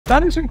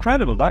That is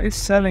incredible. That is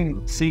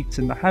selling seats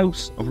in the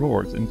House of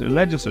Lords, in the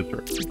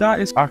legislature. That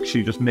is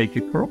actually just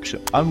naked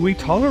corruption. And we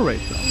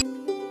tolerate that.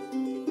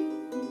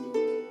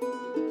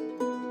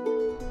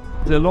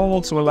 The law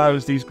also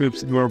allows these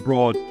groups who are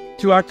abroad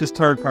to act as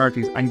third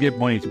parties and give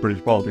money to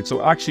British politics.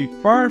 So actually,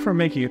 far from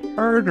making it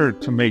harder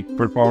to make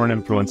foreign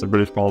influence in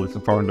British politics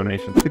and foreign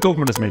donations, the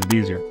government has made it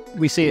easier.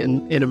 We see it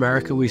in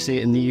America, we see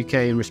it in the UK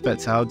in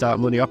respect to how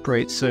dark money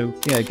operates. So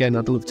yeah, again,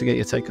 I'd love to get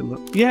your take on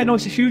that. Yeah, no,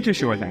 it's a huge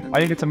issue, I think.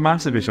 I think it's a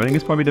massive issue. I think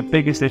it's probably the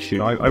biggest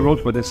issue. I wrote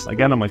about this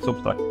again on my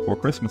Substack before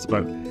Christmas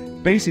about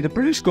basically the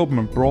British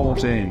government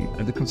brought in,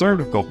 the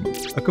Conservative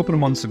government, a couple of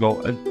months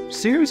ago, a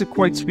series of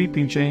quite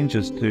sweeping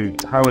changes to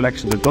how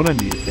elections are done in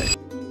the UK.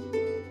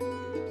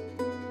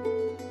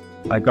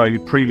 A guy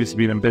who'd previously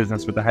been in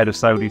business with the head of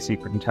Saudi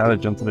secret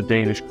intelligence and a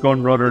Danish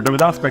gun runner. There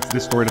was aspects of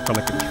this story that felt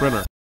like a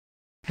thriller.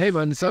 Hey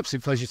man, it's an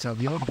absolute pleasure to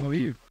have you on. How are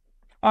you?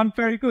 I'm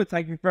very good.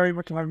 Thank you very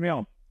much for having me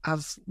on.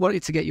 I've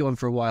wanted to get you on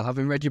for a while.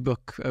 Having read your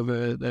book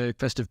over the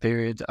festive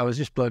period, I was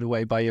just blown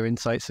away by your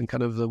insights and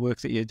kind of the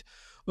work that you'd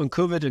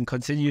uncovered and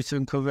continue to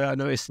uncover. I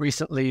noticed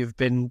recently you've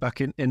been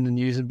back in the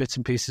news and bits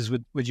and pieces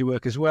with your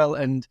work as well.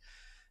 And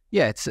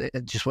yeah, I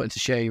just wanted to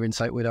share your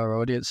insight with our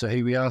audience. So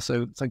here we are.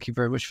 So thank you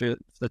very much for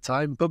the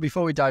time. But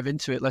before we dive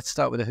into it, let's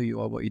start with who you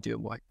are, what you do,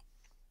 and why.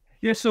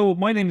 Yeah, so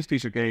my name is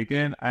Peter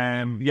Geoghegan.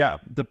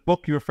 The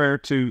book you refer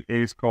to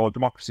is called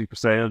Democracy for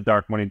Sale,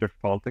 Dark Money and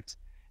Different Politics.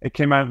 It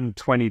came out in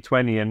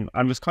 2020 and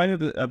was kind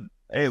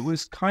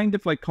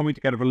of like coming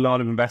together of a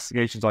lot of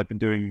investigations I've been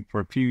doing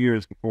for a few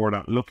years before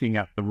that, looking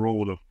at the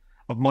role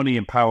of money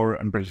and power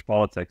in British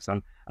politics.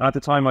 And at the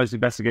time, I was the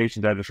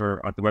investigations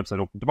editor at the website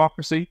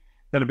openDemocracy.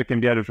 Then I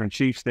became the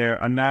editor-in-chief there,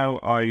 and now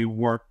I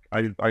work.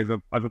 I have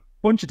a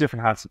bunch of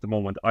different hats at the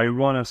moment. I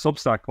run a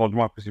Substack called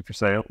Democracy for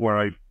Sale, where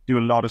I do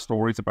a lot of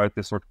stories about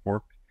this sort of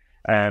work,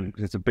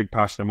 because it's a big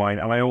passion of mine.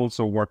 And I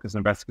also work as an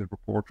investigative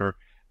reporter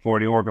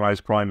for the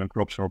Organised Crime and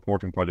Corruption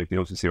Reporting Project, the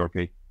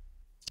OCCRP.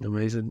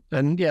 Amazing.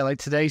 And yeah, like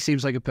today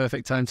seems like a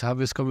perfect time to have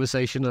this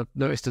conversation. I've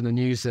noticed in the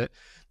news that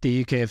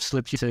the UK have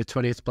slipped you to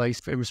 20th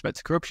place in respect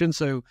to corruption.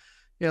 So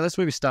yeah, let's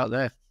maybe start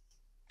there.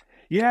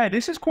 Yeah,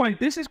 this is quite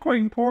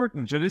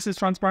important. So this is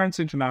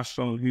Transparency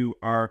International, who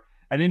are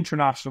an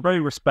international, very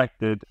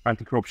respected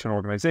anti-corruption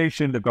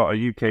organisation. They've got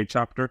a UK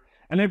chapter,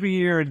 and every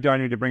year in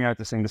January they bring out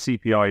this thing, the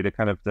CPI,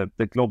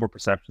 the global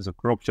perceptions of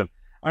corruption.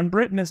 And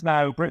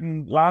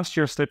Britain last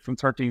year slipped from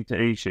 13th to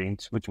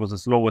 18th, which was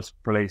its lowest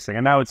placing,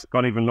 and now it's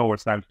gone even lower.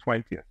 It's down to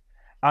 20th.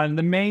 And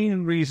the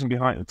main reason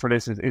for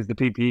this is the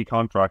PPE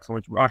contracts,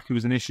 which actually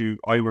was an issue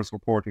I was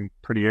reporting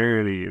pretty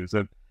early. It was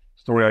a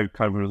story I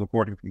kind of was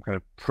reporting from kind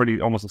of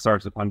pretty almost the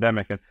start of the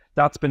pandemic, and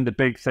that's been the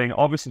big thing.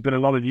 Obviously, there's been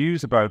a lot of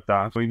news about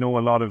that. We know a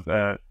lot of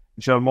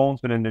Michelle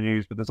Moan's been in the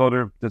news, but there's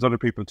other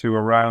people too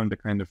around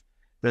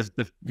there's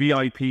the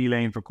VIP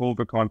lane for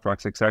COVID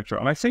contracts, etc.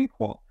 And I think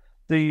what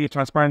the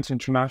Transparency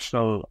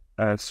International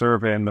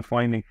survey and the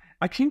finding,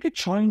 I think it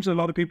changed a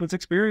lot of people's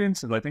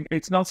experiences. I think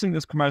it's not something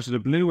that's come out of the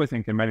blue, I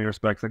think, in many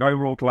respects. Like I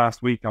wrote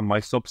last week on my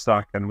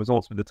Substack, and was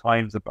also in the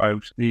Times,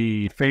 about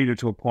the Rishi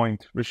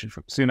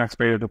Sunak's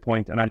failure to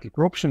appoint an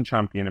anti-corruption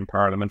champion in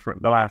Parliament for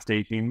the last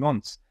 18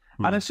 months.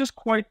 And it's just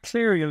quite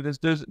clear, you know,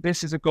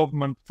 this is a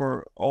government,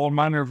 for all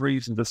manner of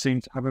reasons, that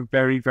seems to have a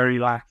very, very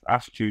lax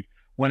attitude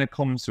when it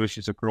comes to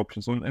issues of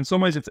corruption. So in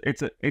some ways,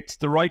 it's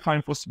the right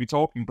time for us to be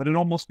talking, but it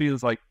almost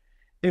feels like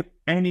if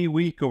any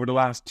week over the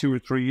last 2 or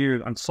 3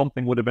 years, and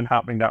something would have been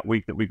happening that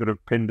week that we could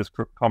have pinned this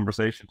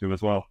conversation to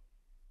as well.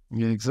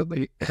 Yeah,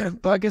 exactly.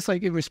 But I guess,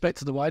 like, in respect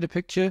to the wider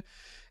picture,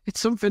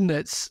 it's something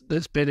that's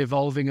been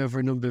evolving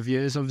over a number of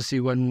years. Obviously,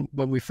 when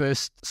we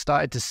first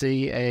started to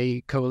see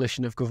a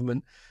coalition of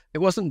government, it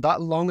wasn't that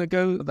long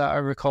ago that I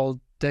recall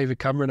David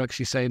Cameron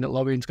actually saying that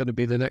lobbying is going to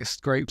be the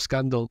next great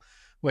scandal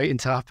waiting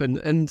to happen.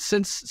 And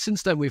since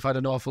then, we've had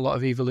an awful lot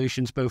of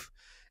evolutions, both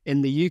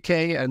in the UK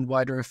and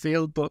wider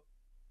afield. But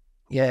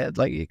yeah,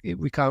 like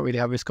we can't really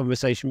have this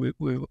conversation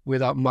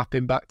without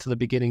mapping back to the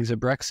beginnings of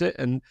Brexit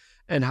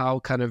and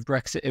how kind of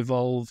Brexit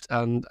evolved,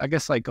 and I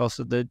guess like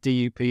also the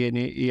DUP and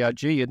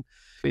ERG, and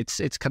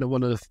it's kind of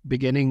one of the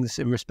beginnings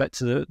in respect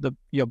to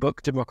your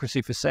book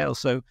Democracy for Sale.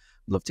 So I'd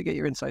love to get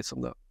your insights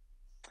on that.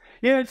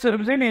 Yeah, so it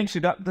was really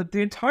interesting that the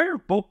entire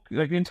book,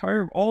 like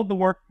a lot of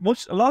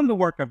the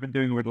work I've been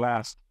doing over the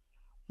last,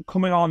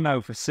 coming on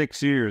now for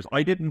 6 years,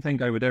 I didn't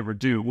think I would ever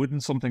do. It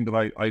wasn't something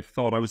that I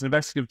thought. I was an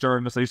investigative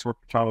journalist. I used to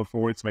work for Channel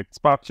 4 to make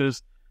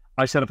dispatches.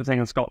 I set up a thing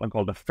in Scotland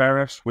called the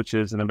Ferret, which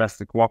is an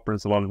investigative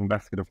cooperative, a lot of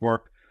investigative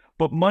work.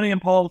 But money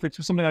and politics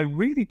was something I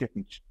really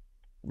didn't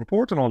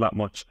report on all that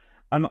much.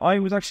 And I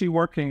was actually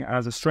working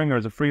as a stringer,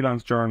 as a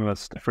freelance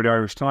journalist for the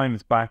Irish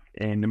Times back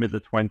in the middle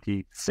of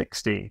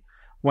 2016,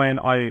 when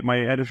my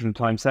editor at the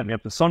time sent me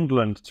up to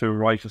Sunderland to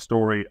write a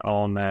story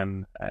on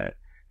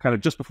kind of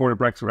just before the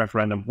Brexit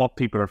referendum, what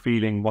people are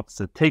feeling,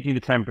 taking the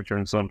temperature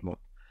in Sunderland.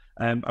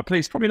 A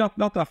place probably not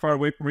that far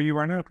away from where you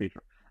are now,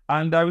 Peter.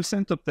 And I was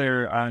sent up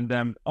there,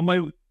 and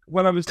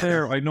while I was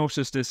there, I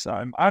noticed this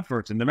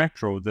advert in the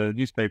Metro, the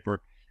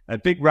newspaper, a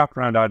big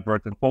wraparound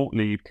advert that "Won't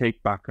Leave,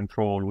 Take Back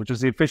Control," which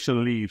is the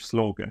official Leave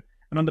slogan.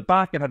 And on the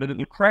back, it had a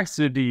little crest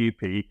of the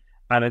DUP,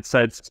 and it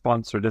said,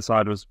 sponsored, this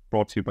ad was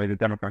brought to you by the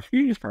Democratic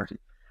Unionist Party.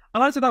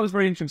 And I thought that was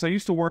very interesting. So I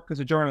used to work as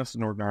a journalist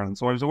in Northern Ireland,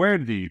 so I was aware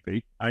of the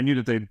DUP. I knew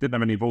that they didn't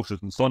have any voters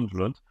in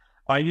Sunderland.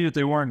 I knew that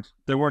they weren't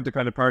the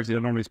kind of party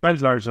that normally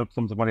spends large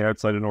sums of money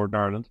outside of Northern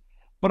Ireland.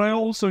 But I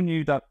also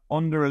knew that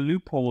under a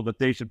loophole that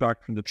dated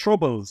back from the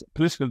Troubles,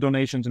 political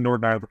donations in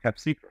Northern Ireland were kept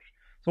secret.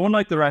 So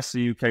unlike the rest of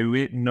the UK,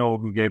 we didn't know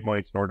who gave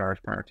money to Northern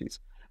Irish parties.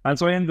 And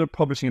so I ended up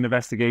publishing an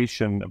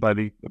investigation about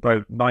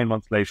 9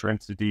 months later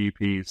into the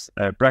DUP's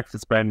Brexit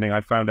spending. I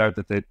found out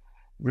that they'd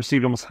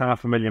received almost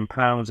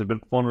 £500,000. Had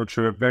been funneled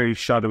through a very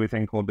shadowy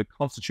thing called the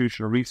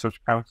Constitutional Research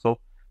Council,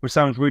 which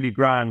sounds really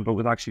grand, but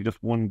was actually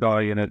just one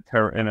guy in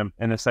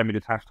a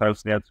semi-detached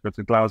house in the outskirts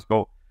of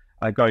Glasgow.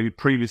 A guy who'd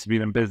previously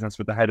been in business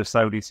with the head of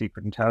Saudi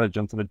secret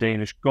intelligence and a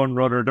Danish gun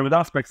runner. There was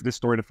aspects of this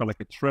story that felt like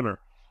a thriller.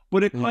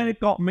 But it kind of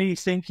got me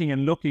thinking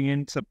and looking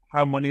into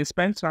how money is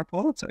spent in our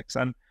politics.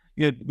 And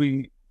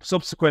we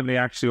subsequently,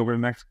 actually, over the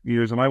next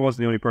years, and I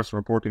wasn't the only person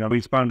reporting on,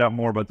 we found out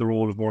more about the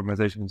role of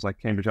organisations like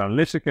Cambridge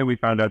Analytica. We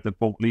found out that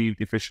Vote Leave,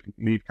 the official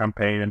Leave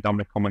campaign, and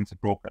Dominic Cummings had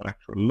broken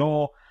electoral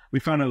law. We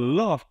found out a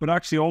lot, but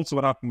actually also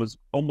what happened was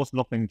almost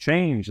nothing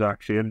changed,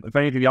 actually. And if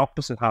anything, the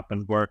opposite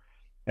happened, where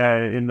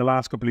in the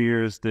last couple of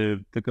years,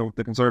 the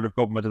Conservative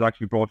government has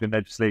actually brought in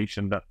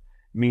legislation that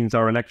means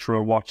our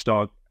electoral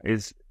watchdog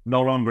is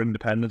no longer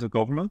independent of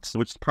government,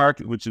 which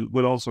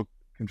will also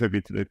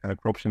contribute to the kind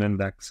of corruption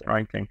index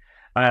ranking.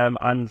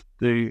 And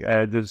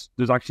there's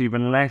actually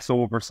even less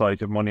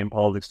oversight of money in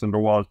politics than there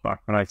was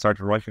back when I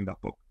started writing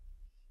that book.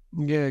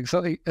 Yeah,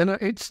 exactly. And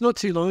it's not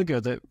too long ago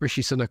that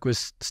Rishi Sunak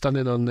was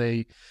standing on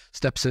the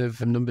steps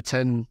of Number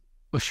 10,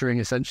 ushering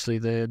essentially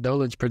the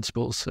knowledge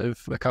principles of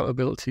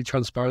accountability,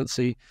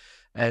 transparency,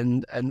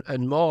 and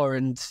more.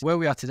 And where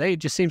we are today, it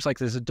just seems like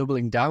there's a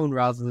doubling down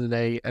rather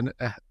than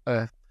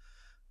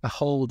a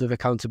hold of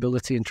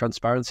accountability and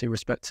transparency in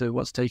respect to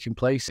what's taking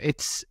place.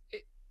 It's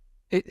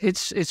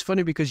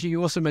funny because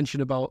you also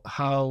mentioned about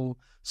how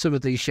some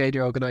of these shady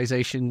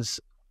organisations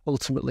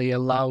ultimately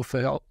allow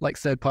for like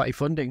third-party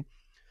funding,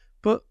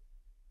 but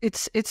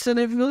it's an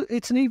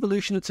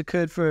evolution that's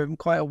occurred for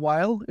quite a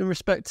while in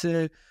respect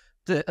to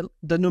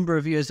the number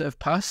of years that have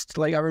passed.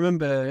 Like I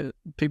remember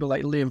people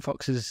like Liam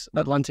Fox's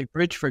Atlantic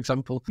Bridge, for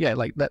example. Yeah,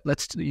 like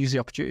let's use the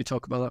opportunity to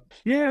talk about that.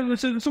 Yeah,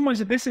 so in some ways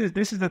this is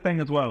the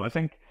thing as well. I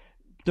think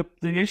the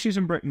issues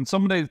in Britain,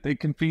 some days they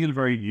can feel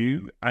very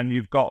new, and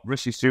you've got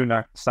Rishi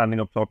Sunak standing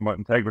up talking about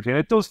integrity, and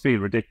it does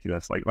feel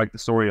ridiculous. Like the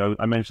story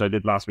I mentioned I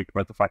did last week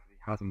about the fact that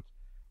he hasn't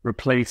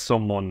replaced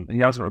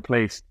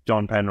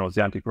John Penrose,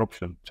 the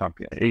anti-corruption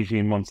champion,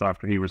 18 months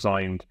after he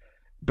resigned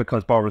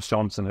because Boris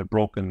Johnson had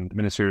broken the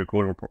ministerial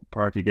code of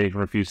Partygate and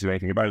refused to do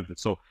anything about it.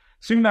 So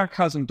Sunak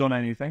hasn't done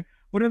anything,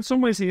 but in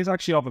some ways he is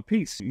actually of a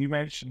piece. You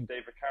mentioned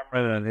David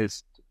Cameron and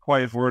his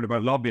quiet word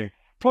about lobbying.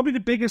 Probably the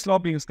biggest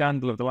lobbying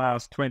scandal of the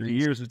last 20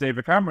 years was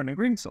David Cameron in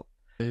Greensill.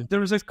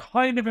 There is a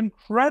kind of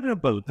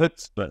incredible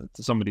chutzpah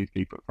to some of these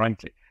people,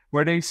 frankly,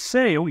 where they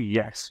say, oh,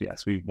 yes,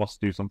 we must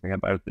do something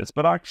about this.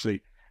 But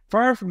actually,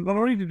 far from not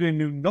only do they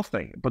do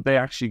nothing, but they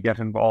actually get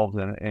involved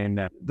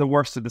in the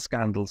worst of the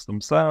scandals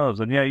themselves.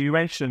 And yeah, you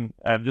mentioned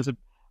there's a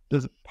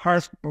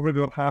part,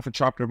 probably about half a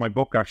chapter of my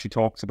book actually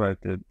talks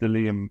about the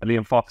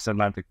Liam Fox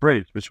Atlantic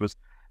Bridge, which was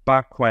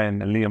back when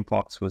Liam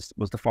Fox was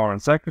the Foreign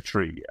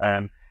Secretary.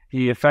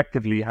 He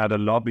effectively had a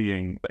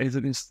lobbying,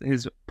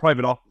 his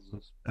private office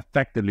was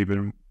effectively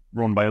been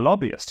run by a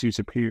lobbyist who's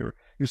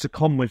used to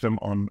come with him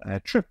on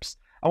trips.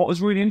 And what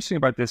was really interesting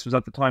about this was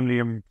at the time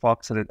Liam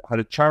Fox had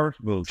a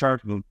charitable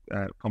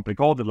company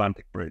called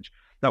Atlantic Bridge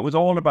that was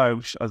all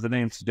about, as the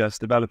name suggests,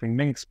 developing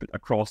links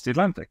across the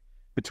Atlantic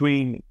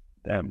between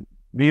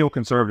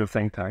neoconservative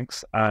think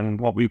tanks and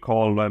what we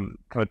call kind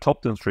of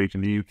Tupton Street in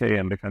the UK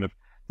and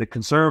the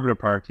Conservative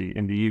Party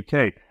in the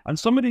UK. And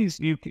some of these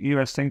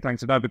US think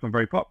tanks have now become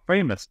very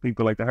famous,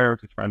 people like the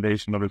Heritage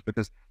Foundation and others,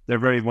 because they're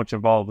very much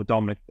involved with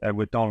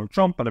Donald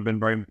Trump and have been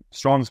very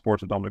strong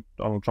supporters of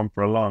Donald Trump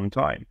for a long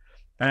time.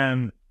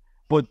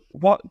 But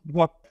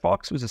what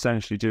Fox was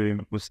essentially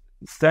doing was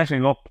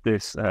setting up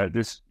this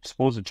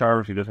supposed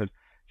charity that had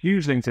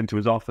huge links into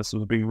his office,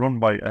 was being run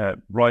by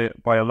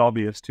a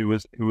lobbyist who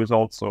was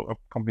also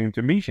accompanying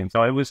to meetings.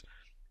 So it was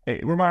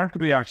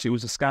remarkably, actually, it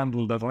was a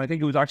scandal that, and I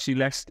think it was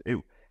actually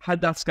had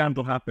that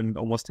scandal happened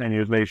almost 10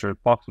 years later,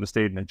 Fox would have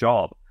stayed in a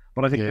job.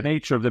 But I think the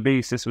nature of the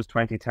beast, this was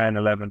 2010,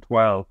 11,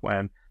 12,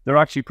 when there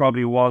actually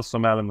probably was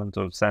some element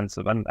of sense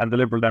of, and the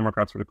Liberal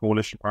Democrats were the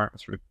coalition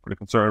partners for the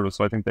Conservatives,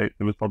 so I think there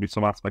was probably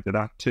some aspect of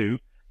that too.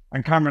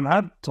 And Cameron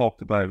had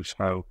talked about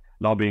how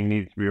lobbying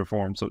needed to be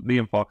reformed, so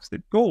Liam Fox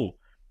did go.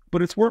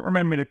 But it's worth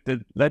remembering that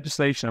the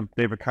legislation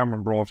David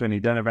Cameron brought in, he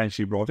then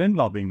eventually brought in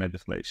lobbying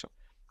legislation,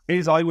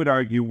 is, I would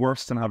argue,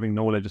 worse than having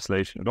no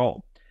legislation at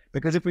all.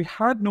 Because if we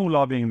had no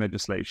lobbying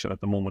legislation at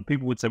the moment,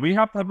 people would say, we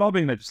have to have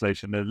lobbying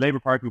legislation. The Labour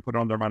Party would put it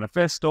on their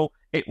manifesto.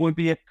 It would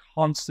be a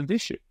constant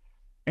issue.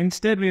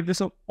 Instead, we have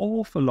this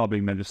awful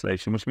lobbying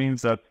legislation, which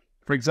means that,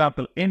 for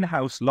example,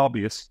 in-house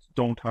lobbyists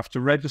don't have to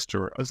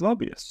register as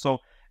lobbyists. So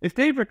If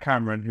David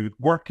Cameron, who's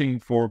working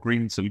for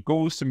Greensill,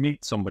 goes to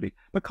meet somebody,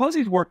 because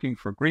he's working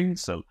for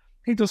Greensill,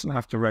 he doesn't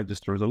have to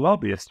register as a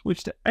lobbyist,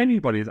 which to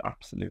anybody is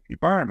absolutely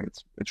barren.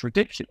 It's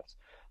ridiculous.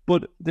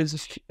 But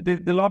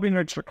the lobbying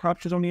register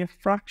captures only a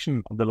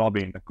fraction of the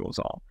lobbying that goes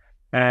on.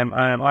 And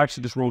I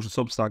actually just wrote a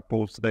Substack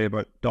post today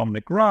about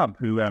Dominic Raab,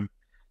 who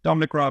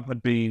Dominic Raab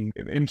had been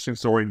an interesting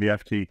story in the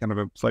FT, kind of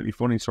a slightly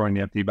funny story in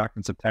the FT back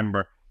in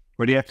September,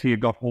 where the FT had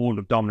got hold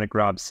of Dominic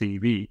Raab's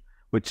CV,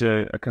 which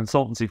a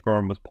consultancy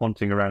firm was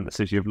punting around the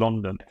City of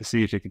London to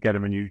see if they could get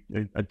him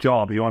a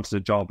job. He wanted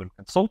a job in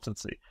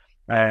consultancy.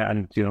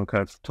 And, you know,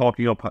 kind of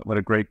talking up what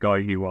a great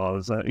guy he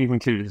was, even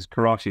included his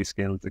karate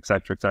skills,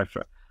 etc.,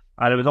 etc.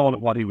 And it was all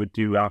what he would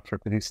do after,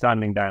 because he's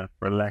standing down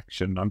for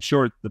election. I'm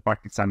sure the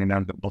fact he's standing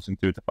down has nothing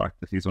to do with the fact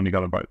that he's only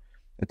got about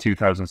a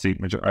 2,000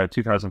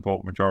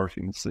 vote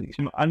majority in the seat.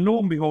 And lo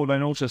and behold, I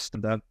noticed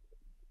that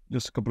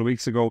just a couple of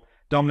weeks ago,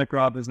 Dominic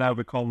Raab has now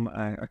become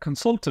a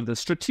consultant, a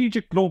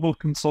strategic global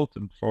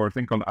consultant for a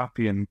thing called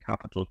Appian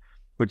Capital,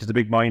 which is a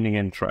big mining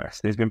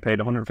interest. He's been paid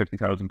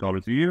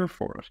 $150,000 a year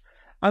for it.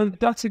 And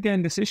that's,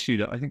 again, this issue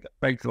that I think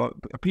begs a lot.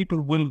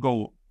 People will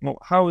go, well,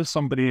 how is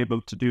somebody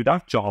able to do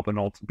that job and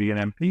also be an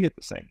MP at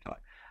the same time?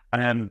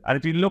 And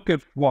if you look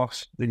at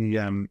what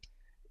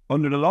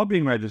under the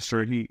lobbying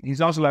register, he's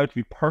not allowed to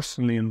be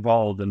personally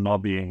involved in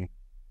lobbying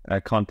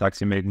contacts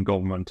he made in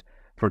government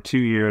for 2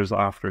 years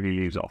after he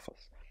leaves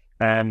office.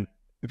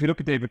 If you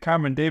look at David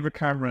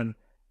Cameron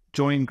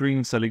joined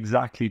Greensill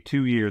exactly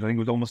 2 years, I think it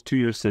was almost 2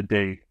 years to the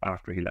day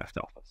after he left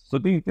office. So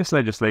this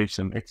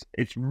legislation,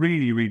 it's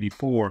really, really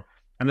poor.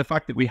 And the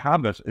fact that we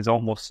have it is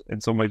almost, in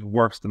some ways,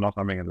 worse than not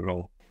having it at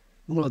all.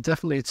 Well,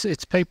 definitely.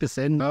 It's paper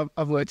thin.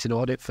 I've worked in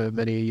audit for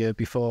many a year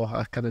before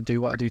I kind of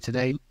do what I do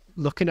today.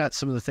 Looking at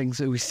some of the things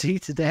that we see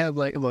today, I'm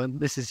like, well,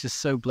 this is just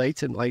so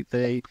blatant. Like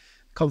the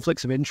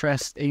conflicts of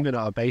interest, even at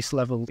our base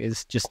level,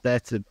 is just there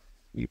to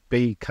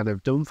be kind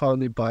of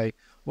dumbfounded by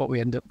what we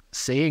end up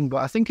seeing. But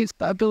I think it's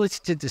that ability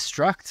to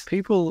distract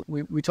people.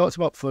 We talked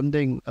about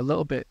funding a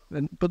little bit,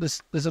 but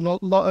there's a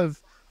lot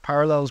of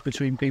parallels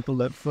between people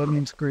that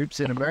fund groups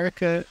in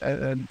America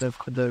and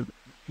the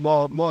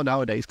more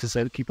nowadays, because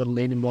they keep on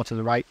leaning more to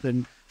the right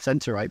than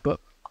centre right. But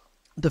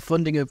the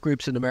funding of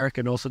groups in America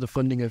and also the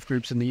funding of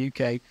groups in the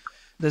UK,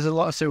 there's a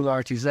lot of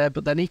similarities there.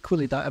 But then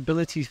equally, that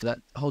ability for that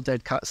whole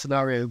dead cat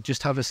scenario,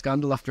 just have a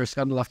scandal after a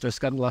scandal after a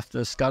scandal after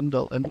a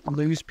scandal, and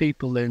lose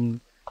people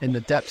in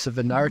the depths of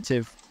the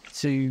narrative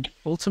to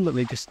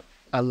ultimately just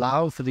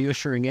allow for the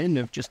ushering in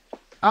of just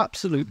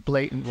absolute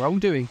blatant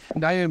wrongdoing.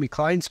 Naomi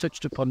Klein's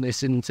touched upon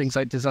this in things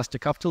like disaster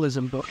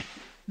capitalism, but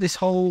this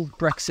whole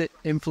Brexit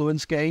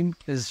influence game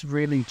has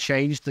really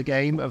changed the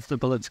game of the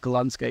political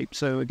landscape.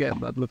 So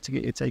again, I'd love to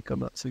get your take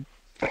on that too.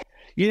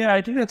 Yeah,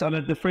 I think that's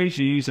the phrase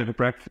you use, the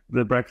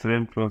Brexit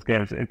influence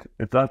game.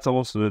 That's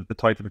also the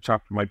title of a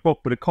chapter in my book,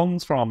 but it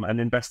comes from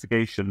an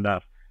investigation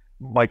that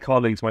my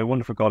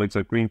wonderful colleagues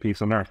at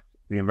Greenpeace on Earth,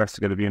 the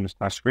investigative unit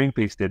National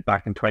Greenpeace, did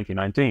back in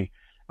 2019.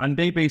 And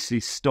they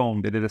basically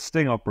they did a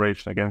sting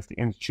operation against the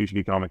Institute of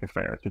Economic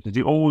Affairs, which is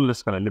the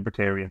oldest kind of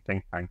libertarian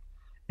think tank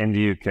in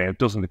the UK. It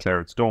doesn't declare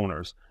its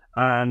donors.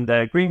 And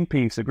a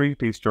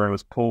Greenpeace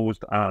journalist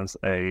posed as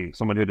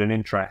someone who had an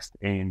interest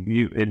in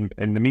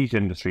the meat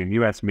industry, in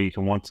US meat,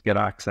 and wants to get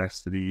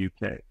access to the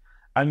UK.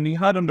 And you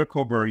had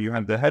undercover, you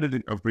had the head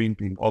of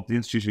Greenpeace, of the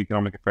Institute of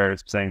Economic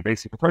Affairs, saying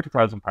basically for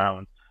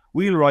 £30,000,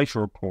 we'll write a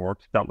report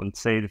that will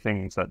say the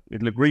things that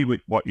it'll agree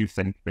with what you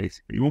think,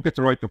 basically. You won't get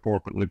to write the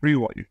report, but it'll agree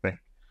with what you think.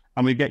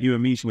 And we get you a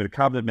meeting with a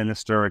cabinet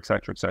minister,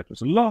 etc., etc.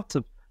 So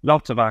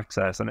lots of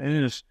access. And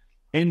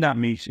in that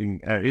meeting,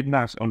 in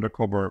that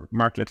undercover,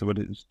 Mark Littlewood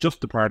is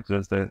just departed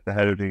as the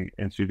head of the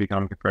Institute of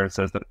Economic Affairs,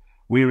 says that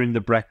we're in the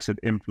Brexit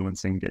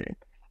influencing game.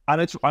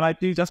 And I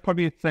do, that's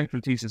probably a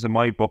central thesis in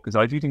my book, is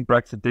I do think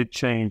Brexit did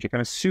change. It kind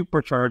of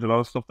supercharged a lot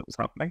of stuff that was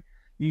happening.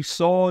 You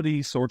saw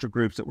these sort of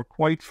groups that were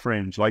quite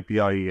fringe, like the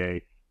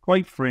IEA,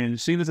 quite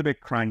fringe, seen as a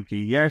bit cranky.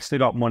 Yes, they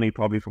got money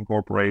probably from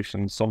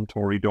corporations, some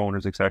Tory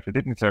donors, etc.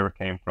 Didn't declare where it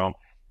came from.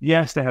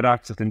 Yes, they had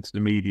access into the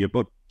media,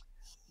 but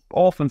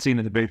often seen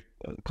as a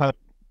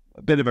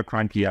bit of a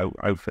cranky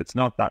outfit. It's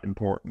not that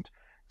important.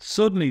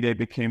 Suddenly they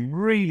became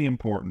really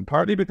important,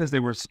 partly because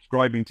they were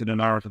subscribing to the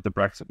narrative that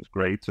Brexit was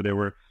great. So there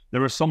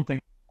were something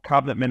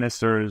cabinet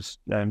ministers,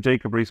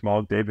 Jacob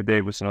Rees-Mogg, David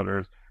Davis and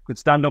others could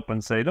stand up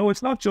and say, no,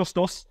 it's not just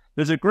us.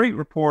 There's a great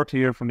report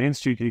here from the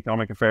Institute of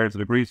Economic Affairs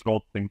that agrees with all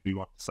the things we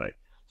want to say.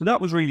 So that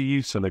was really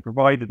useful. It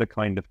provided a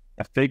kind of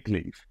a fig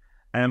leaf,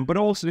 but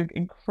also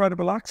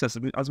incredible access,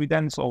 as we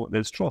then saw with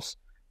Liz Truss.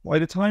 By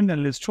the time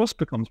then Liz Truss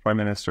becomes Prime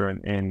Minister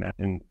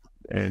in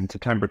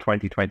September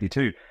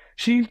 2022,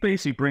 she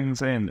basically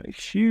brings in a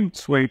huge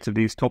swathe of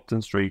these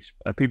Tupton Street,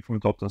 people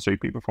from Tupton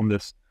Street, people from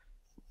this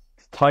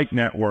tight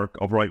network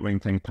of right-wing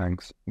think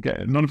tanks.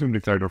 None of whom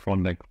declared their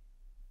funding.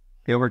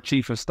 Her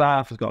chief of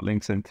staff has got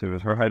links into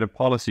it. Her head of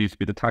policy used to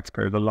be the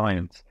Taxpayers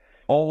Alliance.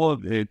 All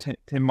of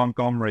Tim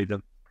Montgomery,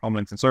 the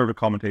prominent Conservative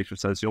commentator,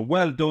 says,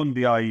 well done,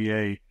 the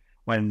IEA,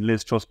 when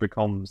Liz Truss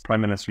becomes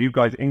Prime Minister. You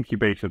guys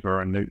incubated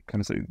her, and they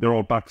kind of say they're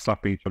all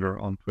backslapping each other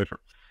on Twitter.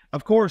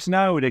 Of course,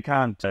 now they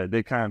can't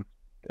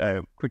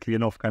quickly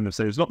enough kind of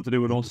say it's nothing to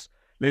do with us.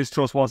 Liz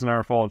Truss wasn't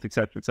our fault,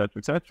 etc., etc.,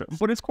 etc.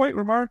 But it's quite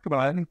remarkable.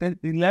 I think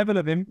the level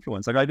of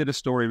influence. Like I did a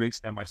story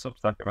recently on my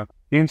Substack about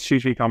the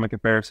Institute of Economic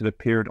Affairs that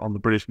appeared on the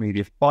British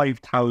media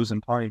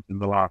 5,000 times in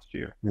the last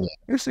year. Yeah.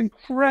 There's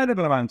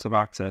incredible amounts of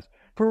access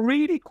for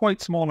really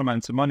quite small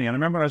amounts of money. And I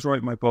remember I was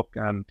writing my book,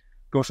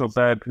 Gusho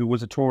Bebb, who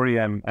was a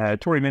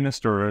Tory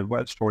minister, a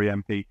Welsh Tory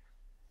MP,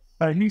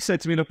 he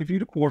said to me, look, if you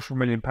had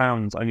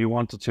 £250,000 and you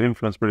wanted to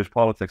influence British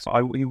politics,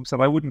 he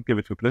said, I wouldn't give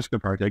it to a political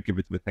party, I'd give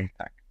it to a think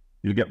tank.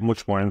 You'll get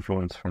much more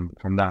influence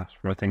from that,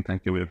 from a think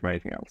tank than you would from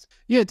anything else.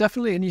 Yeah,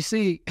 definitely. And you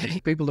see,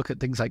 people look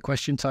at things like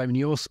Question Time, and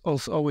you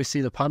also always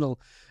see the panel,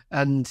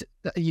 and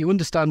you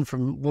understand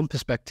from one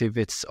perspective,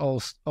 it's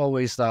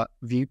always that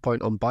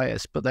viewpoint on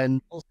bias, but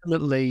then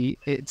ultimately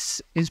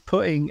it's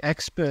putting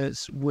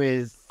experts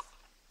with,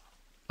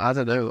 I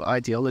don't know,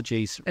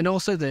 ideologies, and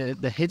also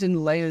the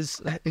hidden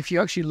layers. If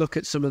you actually look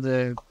at some of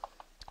the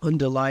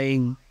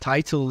underlying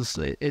titles,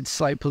 it's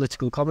like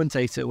political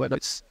commentator, when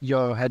it's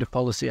your head of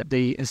policy at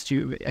the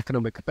Institute of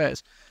Economic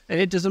Affairs. And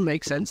it doesn't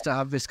make sense to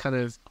have this kind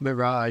of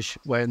mirage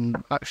when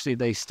actually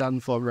they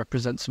stand for and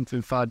represent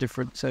something far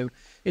different. So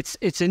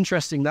it's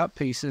interesting, that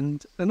piece.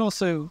 And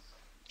also,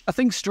 I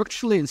think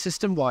structurally and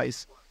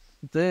system-wise,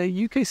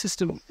 the UK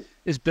system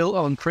is built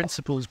on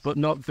principles, but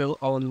not built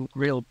on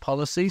real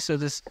policy. So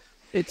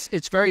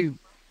it's very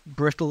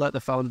brittle at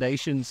the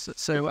foundations.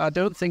 So I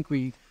don't think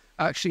we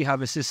actually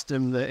have a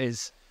system that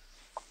is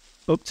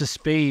up to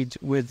speed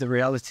with the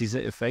realities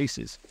that it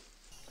faces.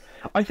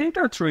 I think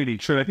that's really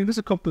true. I think there's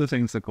a couple of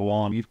things that go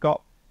on. You've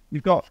got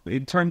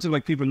in terms of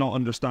like people not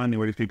understanding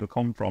where these people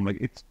come from,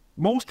 like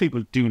most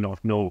people do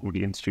not know who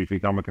the Institute of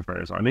Economic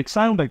Affairs are. And they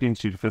sound like the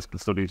Institute of Fiscal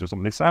Studies or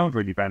something. They sound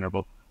really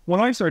venerable. When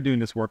I started doing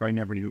this work, I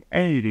never knew who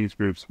any of these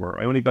groups were.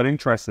 I only got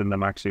interested in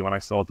them actually when I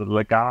saw the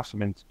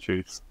Legatum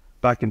Institutes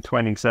back in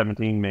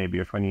 2017 maybe,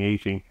 or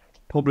 2018.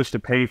 Published a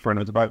paper, and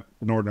it was about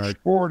the Northern Irish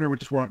border,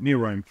 which is near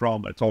where I'm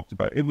from. I talked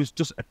about it was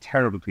just a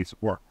terrible piece of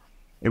work.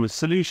 It was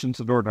solutions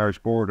to the Northern Irish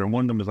border, and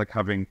one of them was like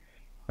having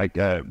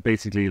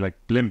basically like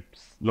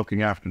blimps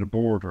looking after the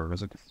border. It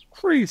was like this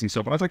crazy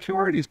stuff. And I was like, who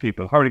are these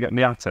people? How are they getting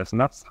the access? And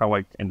that's how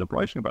I ended up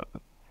writing about them.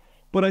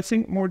 But I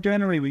think more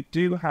generally, we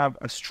do have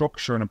a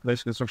structure, and a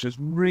political structure that's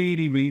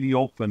really, really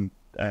open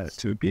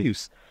to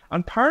abuse.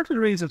 And part of the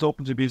reason it's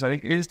open to abuse, I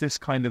think, is this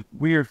kind of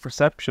weird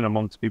perception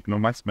amongst people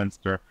in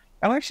Westminster.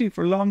 And actually,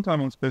 for a long time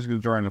amongst political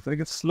journalists, I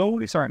think it's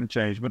slowly starting to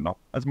change, but not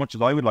as much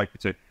as I would like it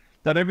to,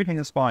 that everything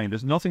is fine.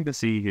 There's nothing to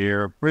see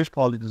here. British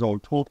politics is all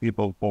totally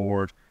above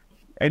board.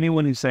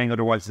 Anyone who's saying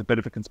otherwise is a bit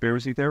of a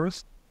conspiracy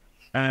theorist.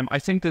 I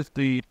think that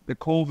the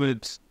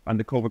COVID and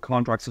the COVID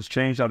contracts has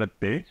changed that a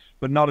bit,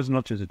 but not as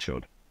much as it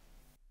should.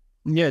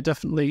 Yeah,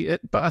 definitely.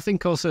 But I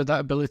think also that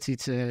ability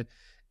to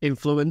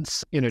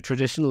influence,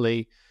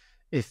 traditionally,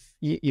 if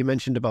you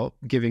mentioned about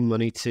giving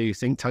money to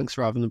think tanks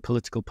rather than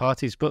political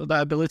parties, but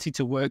that ability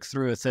to work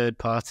through a third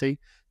party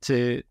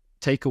to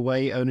take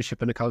away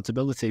ownership and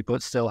accountability,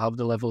 but still have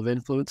the level of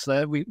influence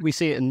there. We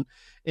see it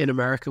in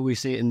America, we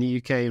see it in the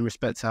UK in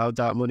respect to how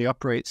dark money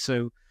operates.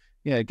 So,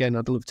 yeah, again,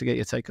 I'd love to get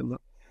your take on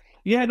that.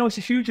 Yeah, no, it's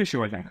a huge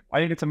issue, I think. I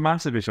think it's a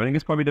massive issue. I think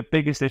it's probably the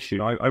biggest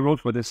issue. I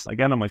wrote about this,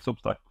 again, on my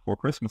Substack before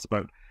Christmas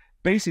about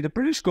basically the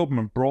British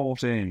government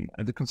brought in,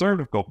 the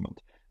Conservative government,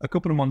 a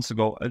couple of months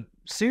ago, a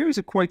series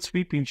of quite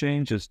sweeping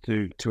changes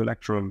to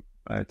electoral,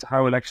 to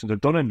how elections are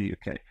done in the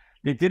UK.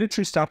 They did it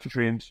through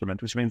statutory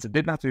instrument, which means it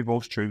didn't have to be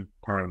voted through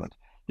Parliament.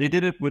 They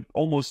did it with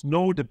almost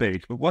no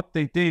debate, but what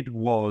they did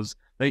was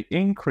they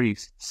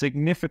increased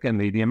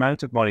significantly the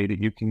amount of money that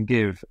you can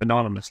give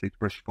anonymously to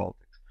British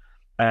politics.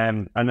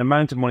 An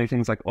amount of money,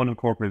 things like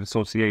unincorporated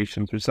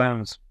associations, which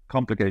sounds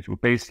complicated,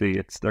 but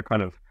basically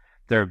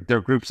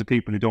they're groups of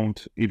people who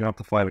don't even have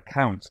to file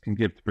accounts, can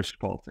give to British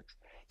politics.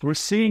 So we're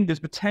seeing this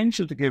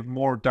potential to give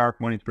more dark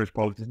money to British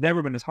politics. It's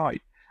never been as high.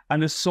 And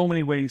there's so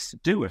many ways to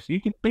do it. You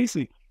can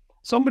basically,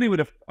 somebody with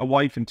a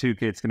wife and 2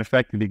 kids can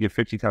effectively give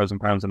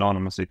 £50,000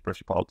 anonymously to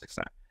British politics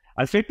now.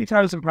 And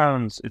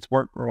 £50,000, it's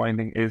worth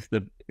reminding, is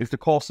the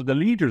cost of the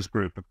leaders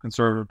group of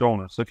Conservative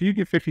donors. So if you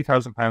give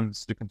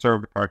 £50,000 to the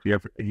Conservative Party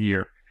every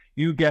year,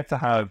 you get to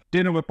have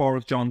dinner with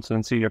Boris Johnson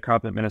and senior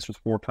cabinet ministers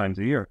 4 times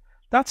a year.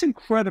 That's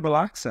incredible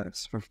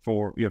access for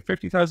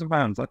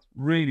 £50,000. That's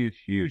really a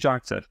huge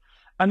access.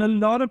 And a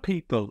lot of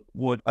people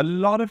would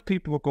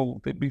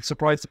go, they'd be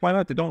surprised to find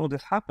out they don't know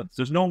this happens.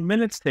 There's no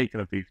minutes taken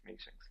of these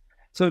meetings.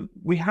 So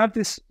we have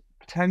this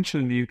potential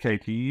in the UK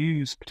to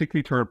use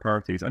particularly third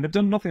parties, and they've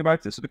done nothing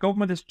about this. So the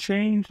government has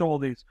changed all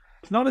these.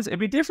 It'd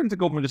be different to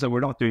government to say we're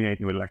not doing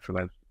anything with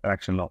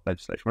election law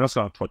legislation. We're not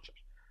going to touch it.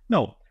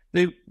 No,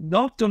 they've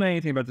not done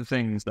anything about the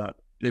things that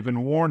they've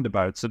been warned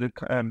about. So the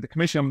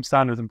Commission on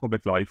Standards in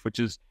Public Life, which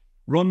is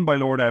run by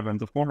Lord Evans,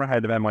 the former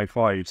head of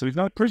MI5, so he's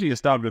not a pretty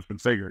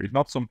establishment figure. He's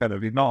not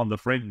he's not on the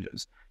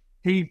fringes.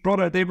 They brought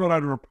out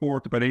a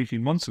report about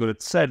 18 months ago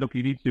that said, look,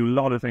 you need to do a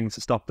lot of things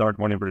to stop dark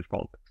money in British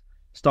politics,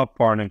 stop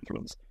foreign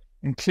influence,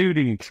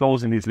 including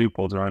closing these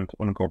loopholes around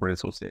unincorporated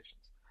associations.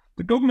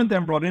 The government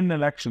then brought in an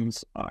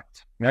Elections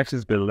Act,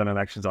 Elections Bill and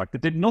Elections Act.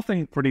 It did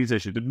nothing for these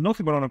issues, did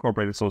nothing about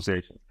unincorporated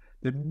associations,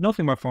 did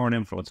nothing about foreign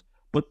influence,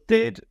 but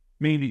did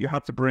mean that you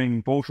had to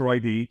bring voter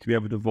ID to be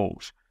able to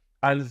vote,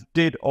 and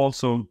did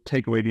also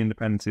take away the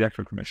independence of the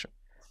Electoral Commission.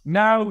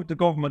 Now the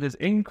government has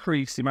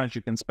increased the amount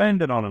you can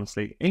spend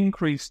anonymously,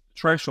 increased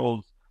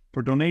thresholds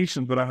for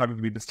donations without having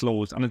to be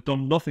disclosed, and it's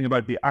done nothing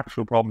about the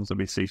actual problems that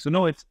we see. So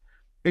no,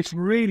 it's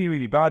really,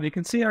 really bad. You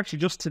can see actually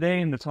just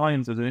today in the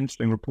Times, there's an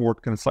interesting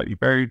report, kind of slightly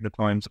buried in the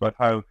Times, about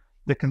how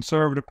the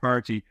Conservative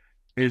Party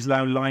is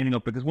now lining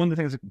up, because one of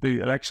the things that the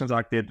Elections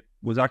Act did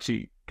was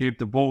actually give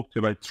the vote to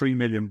about 3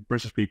 million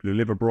British people who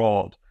live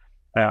abroad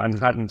and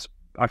hadn't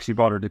actually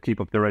bothered to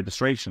keep up their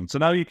registration. So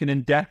now you can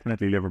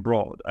indefinitely live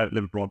abroad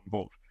and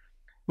vote,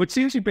 which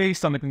seems to be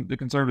based on the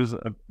Conservatives'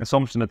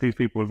 assumption that these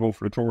people will vote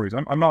for the Tories.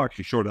 I'm not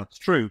actually sure that's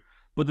true,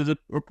 but there's a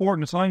report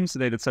in the Times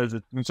today that says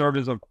that the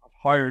Conservatives have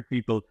hired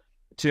people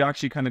to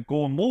actually kind of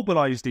go and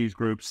mobilise these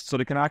groups so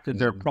they can act as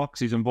their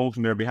proxies and vote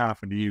on their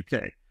behalf in the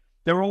UK.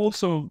 They'll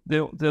also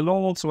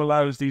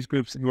allows these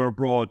groups who are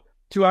abroad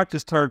to act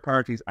as third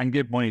parties and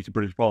give money to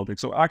British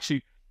politics. So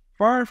actually,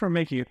 far from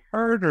making it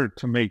harder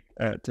to make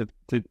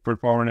for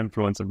foreign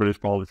influence in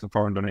British politics and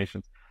foreign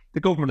donations,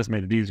 the government has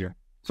made it easier.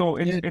 So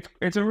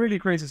it's a really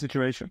crazy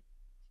situation.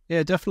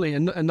 Yeah, definitely.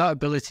 And that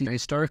ability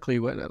historically,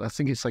 I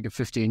think it's like a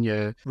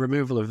 15-year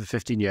removal of the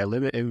 15-year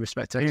limit in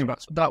respect to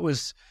expats. That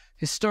was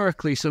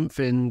historically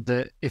something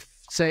that if,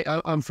 say,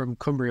 I'm from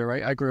Cumbria,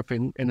 right? I grew up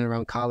in and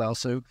around Carlisle.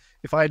 So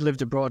if I'd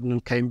lived abroad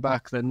and came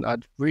back, then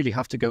I'd really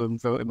have to go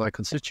and vote in my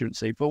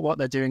constituency. But what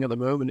they're doing at the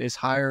moment is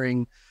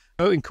hiring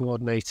voting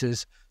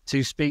coordinators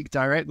to speak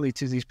directly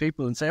to these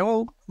people and say,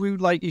 oh, we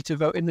would like you to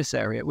vote in this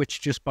area,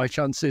 which just by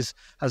chance has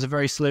a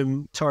very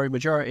slim Tory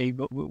majority.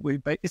 But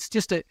it's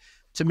just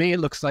to me, it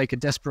looks like a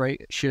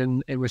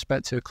desperation in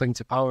respect to a cling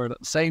to power. At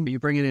the same, you're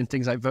bringing in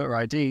things like voter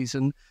IDs,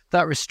 and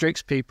that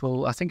restricts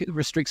people. I think it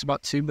restricts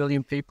about 2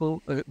 million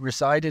people that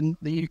reside in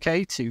the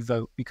UK to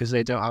vote because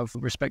they don't have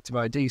respective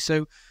ID.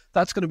 So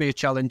that's going to be a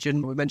challenge.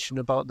 And we mentioned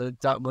about the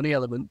dark money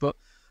element, but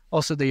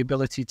also the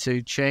ability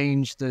to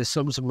change the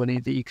sums of money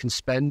that you can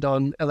spend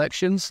on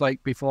elections.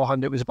 Like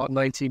beforehand, it was about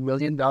 19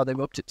 million. Now they've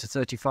upped it to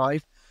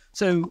 35.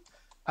 So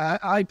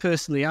I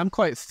personally, I'm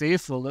quite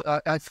fearful.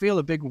 I feel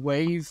a big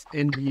wave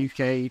in the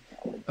UK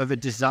of a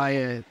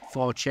desire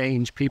for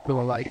change. People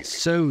are like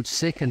so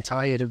sick and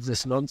tired of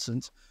this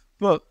nonsense.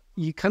 But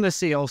you kind of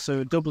see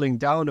also a doubling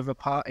down of a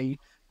party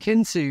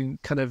akin to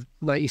kind of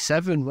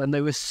 97 when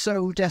they were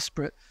so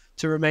desperate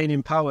to remain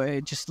in power.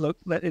 It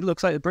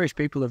looks like the British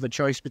people have a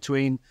choice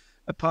between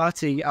a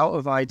party out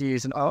of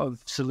ideas and out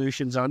of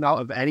solutions and out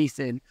of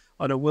anything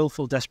on a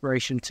willful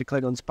desperation to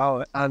cling on to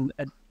power, and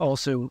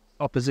also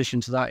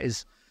opposition to that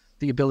is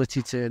the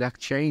ability to enact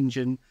change.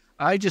 And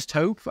I just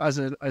hope, as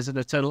an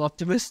eternal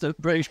optimist, that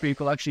British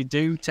people actually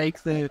do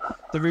take the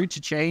route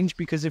to change,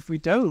 because if we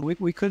don't,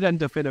 we could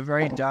end up in a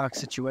very dark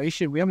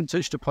situation. We haven't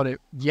touched upon it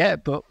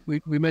yet, but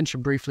we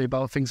mentioned briefly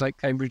about things like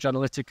Cambridge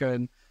Analytica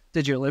and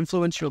digital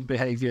influential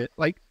behaviour.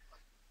 Like,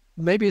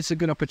 maybe it's a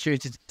good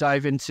opportunity to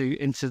dive into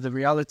the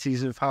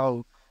realities of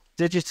how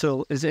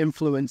digital is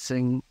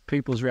influencing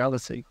people's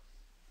reality.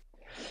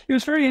 It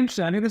was very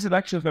interesting. I think this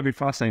election is going to be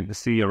fascinating to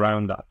see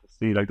around that. To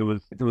see, like,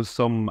 there was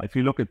some, if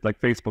you look at like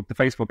Facebook, the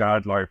Facebook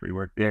ad library,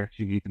 where there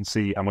you can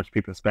see how much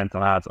people have spent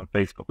on ads on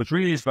Facebook, which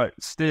really is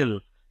still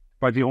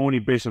by the only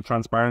bit of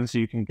transparency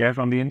you can get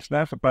on the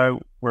internet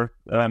about where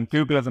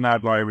Google has an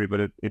ad library, but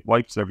it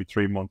wipes every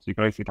 3 months. You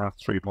can actually have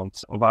 3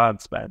 months of ad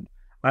spend.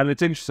 And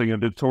it's interesting,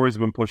 the Tories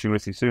have been pushing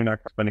Rishi Sunak,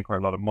 spending quite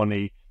a lot of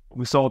money.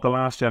 We saw at the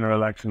last general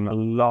election a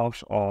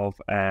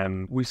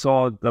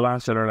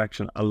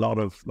lot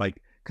of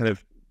like kind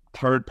of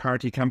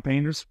third-party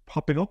campaigners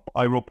popping up.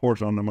 I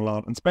reported on them a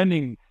lot and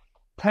spending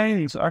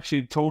pounds,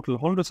 actually total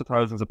hundreds of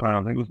thousands of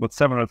pounds. I think it was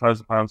about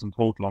 £700,000 in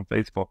total on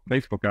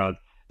Facebook ads,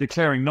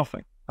 declaring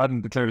nothing.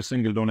 Hadn't declared a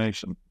single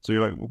donation. So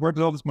you're like, well, where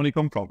did all this money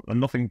come from? And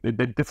nothing, they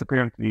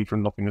disappear into the ether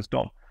and nothing is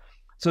done.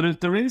 So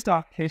there is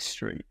that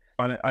history.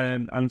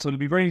 And so it'll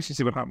be very interesting to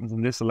see what happens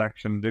in this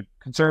election. The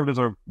Conservatives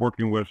are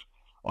working with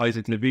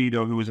Isaac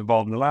Levido, who was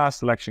involved in the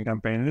last election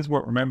campaign. And this is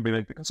worth remembering,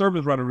 like, the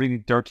Conservatives ran a really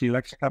dirty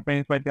election campaign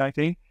in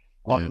 2019.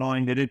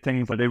 Online, they did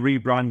things like they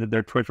rebranded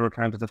their Twitter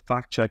account as a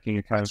fact-checking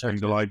account during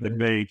the live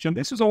debate. And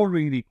this was all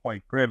really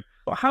quite grim.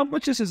 But how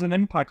much this is an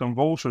impact on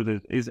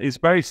voters is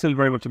still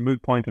very much a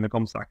moot point when it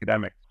comes to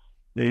academics.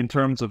 In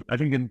terms of, I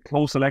think in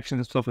close elections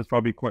and stuff is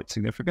probably quite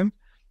significant.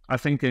 I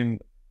think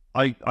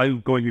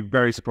I'm going to be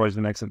very surprised if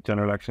the next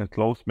general election is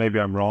close.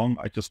 Maybe I'm wrong.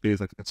 I just feel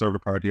like the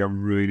Conservative Party are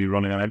really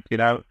running on empty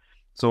now.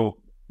 So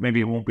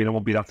maybe it won't be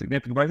that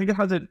significant. But I think it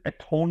has a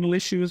tonal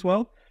issue as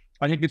well.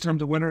 I think in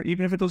terms of winner,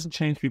 even if it doesn't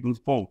change people's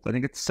votes, I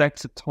think it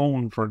sets a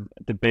tone for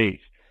debate.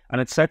 And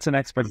it sets an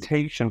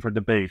expectation for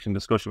debate and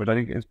discussion, which I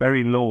think is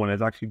very low and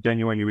is actually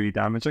genuinely really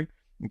damaging.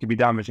 It can be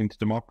damaging to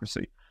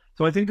democracy.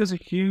 So I think there's a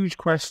huge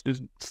question,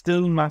 there's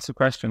still massive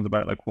questions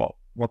about like what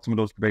some of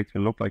those debates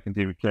will look like in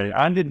the UK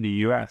and in the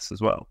US as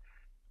well.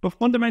 But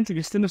fundamentally,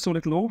 you still have so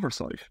little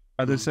oversight.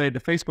 As I say, the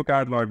Facebook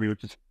ad library,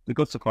 which is the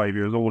guts of 5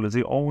 years old, is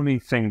the only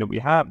thing that we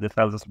have that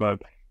tells us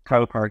about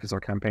how parties are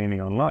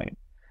campaigning online.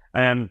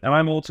 And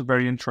I'm also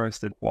very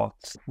interested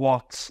what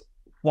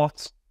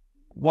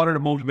are the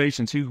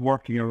motivations? Who's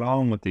working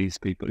along with these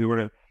people?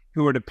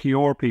 Who are the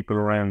PR people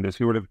around this?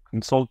 Who are the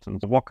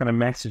consultants? What kind of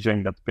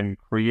messaging that's been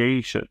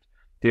created?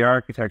 The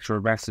architecture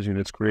of messaging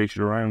that's created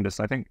around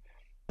this. I think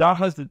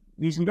that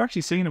you've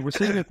actually seen it. We're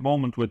seeing it at the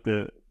moment with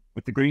the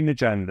green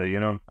agenda. You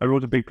know, I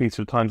wrote a big piece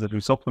of the Times that we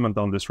supplement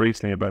on this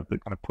recently about the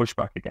kind of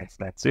pushback against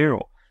net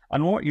zero.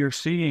 And what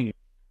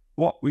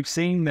we've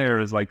seen there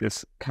is like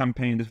this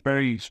campaign,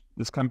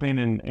 this campaign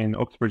in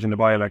Uxbridge in the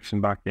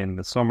by-election back in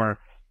the summer,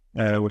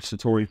 which the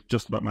Tories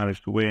just about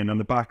managed to win, on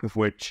the back of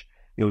which,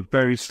 you know,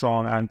 very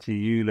strong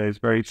anti-ULEZ,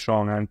 very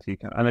strong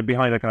and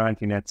behind like an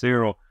anti-net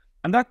zero.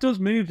 And that does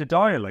move the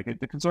dial. Like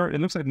it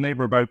looks like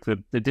Labour are about to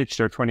ditch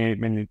their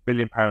 £28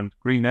 billion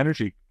green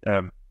energy,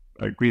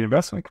 green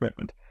investment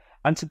commitment.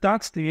 And so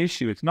that's the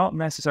issue. It's not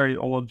necessarily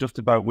all just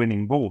about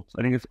winning votes.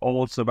 I think it's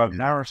also about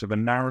narrative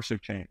and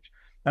narrative change.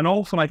 And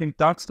often I think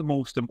that's the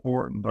most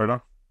important, or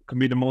that can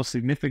be the most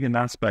significant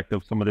aspect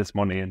of some of this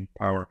money and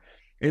power.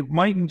 It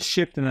mightn't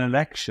shift an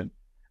election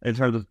in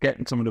terms of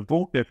getting someone to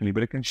vote differently,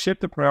 but it can shift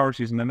the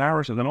priorities and the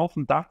narrative. And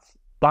often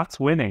that's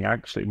winning,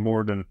 actually,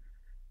 more than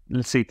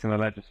the seats in the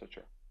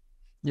legislature.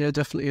 Yeah,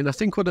 definitely. And I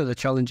think one of the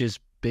challenges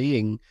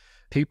being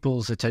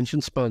people's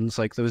attention spans.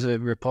 Like there was a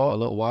report a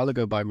little while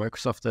ago by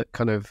Microsoft that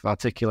kind of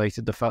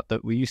articulated the fact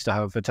that we used to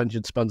have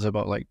attention spans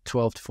about like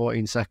 12 to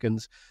 14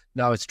 seconds.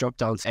 Now it's dropped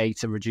down to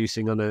 8 and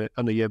reducing on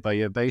a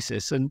year-by-year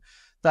basis. And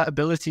that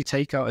ability to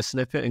take out a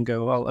snippet and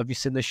go, well, have you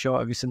seen this short?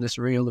 Have you seen this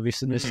reel? Have you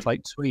seen this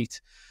like tweet?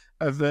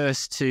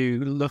 Averse to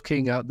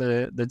looking at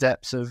the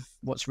depths of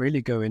what's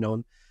really going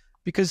on.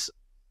 Because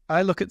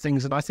I look at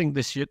things and I think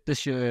this year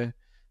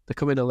the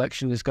coming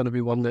election is going to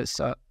be one that's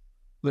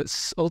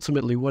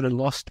ultimately won and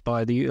lost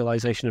by the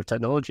utilization of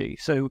technology.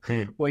 So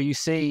where you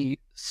see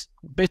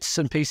bits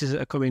and pieces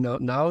that are coming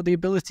out now, the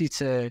ability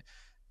to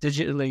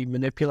digitally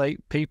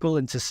manipulate people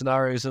into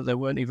scenarios that they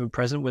weren't even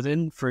present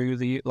within through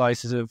the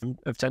utilization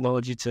of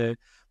technology to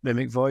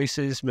mimic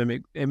voices,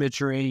 mimic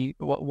imagery,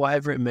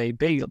 whatever it may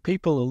be.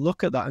 People will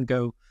look at that and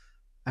go,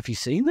 have you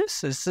seen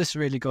this? Is this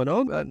really going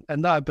on?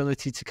 And that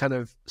ability to kind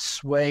of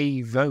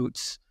sway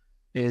votes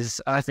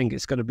I think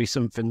it's going to be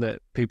something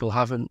that people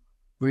haven't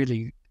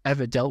really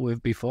ever dealt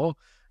with before.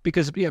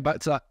 Because, back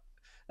to that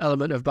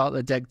element about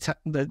the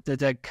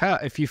dead cat,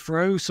 if you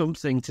throw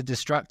something to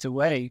distract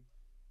away,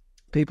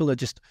 people are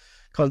just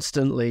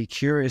constantly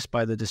curious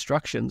by the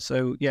distraction.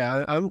 So,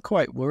 I'm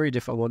quite worried,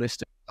 if I'm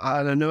honest.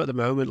 And I know at the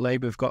moment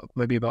Labour have got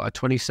maybe about a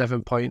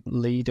 27-point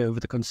lead over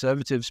the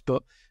Conservatives.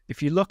 But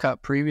if you look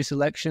at previous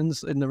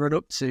elections in the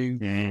run-up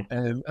to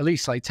at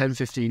least like 10,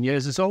 15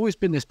 years, there's always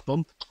been this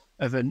bump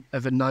of a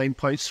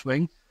 9-point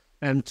swing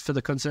and for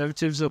the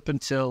Conservatives up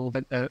until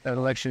an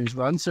election is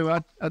run. So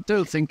I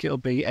don't think it'll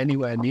be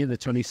anywhere near the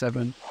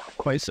 27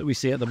 points that we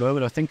see at the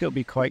moment. I think it'll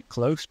be quite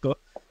close, but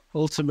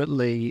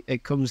ultimately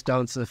it comes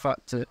down to the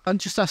fact that, and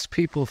just ask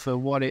people for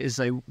what it is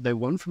they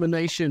want from a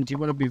nation. Do you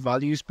want to be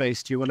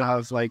values-based? Do you want to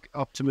have like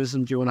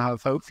optimism? Do you want to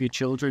have hope for your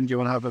children? Do you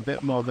want to have a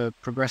bit more of a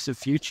progressive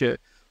future?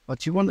 Or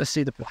do you want to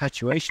see the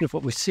perpetuation of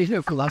what we've seen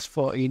over the last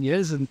 14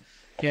 years? And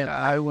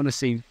I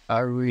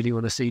really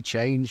want to see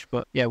change,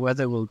 but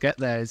whether we'll get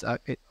there is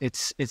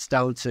it's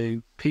down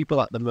to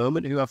people at the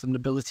moment who have an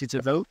ability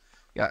to vote.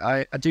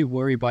 I do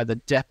worry by the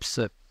depths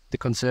of the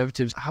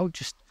Conservatives, how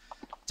just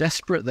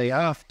desperate they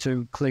are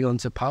to cling on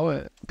to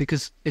power,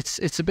 because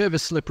it's a bit of a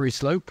slippery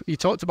slope. You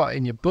talked about it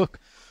in your book,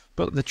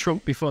 but the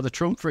Trump before the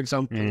Trump, for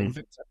example,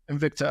 and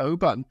Viktor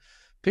Orban,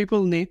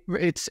 people need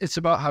it's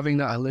about having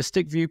that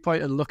holistic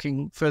viewpoint and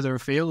looking further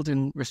afield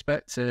in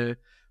respect to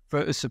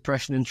voter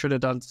suppression in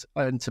Trinidad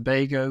and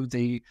Tobago,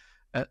 the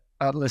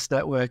Atlas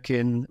Network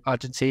in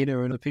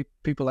Argentina, and the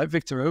people like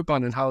Viktor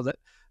Orban, and how that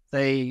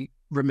they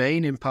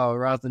remain in power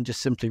rather than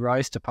just simply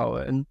rise to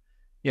power. And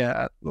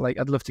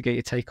I'd love to get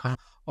your take on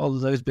all of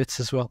those bits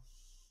as well.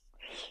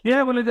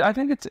 Yeah, well, I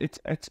think it's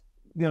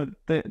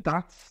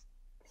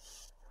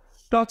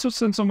that's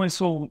what's in some ways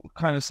so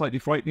kind of slightly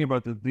frightening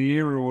about the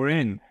era we're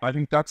in. I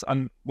think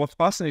and what's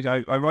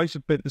fascinating. I write a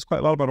bit. There's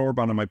quite a lot about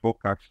Orban in my book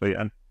actually,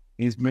 and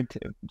he's been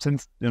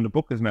since the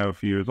book is now a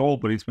few years old,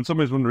 but he's been some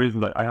ways one of the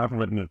reasons that I haven't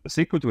written a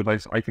sequel to it.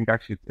 I think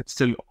actually it's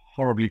still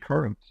horribly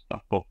current,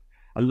 that book.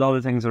 A lot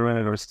of things that are in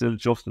it are still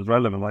just as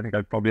relevant. I think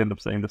I'd probably end up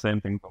saying the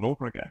same thing all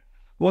over again.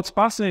 What's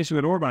fascinating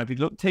with Orban, if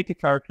you take a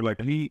character like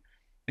he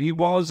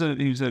was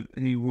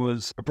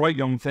a bright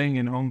young thing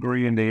in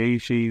Hungary in the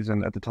 80s,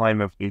 and at the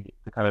time of the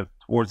kind of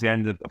towards the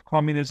end of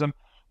communism.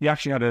 He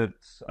actually had a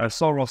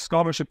Soros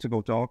scholarship to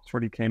go to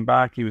Oxford. He came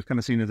back. He was kind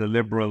of seen as a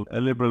liberal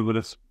with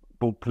us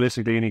both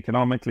politically and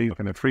economically,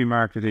 kind of free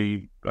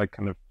markety, like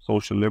kind of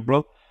social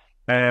liberal.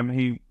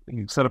 He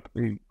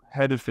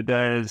headed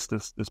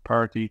Fidesz, this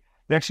party.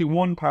 They actually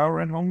won power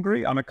in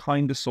Hungary on a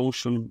kind of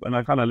social and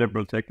a kind of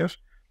liberal ticket.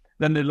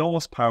 Then they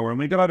lost power, and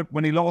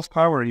when he lost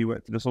power, he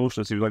went to the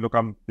socialists. He was like, "Look,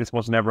 this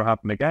must never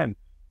happen again."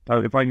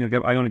 if I want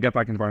to get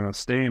back into power, I'm going to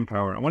stay in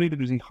power. And what he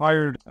did was he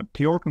hired a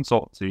PR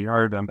consultancy. He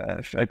hired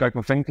a guy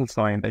called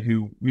Finkelstein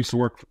who used to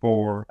work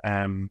for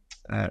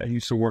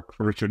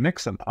Richard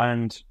Nixon.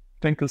 And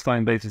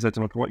Finkelstein basically said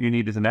to him, what you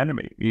need is an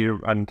enemy.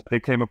 And they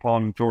came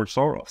upon George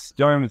Soros.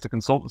 The Ireland, the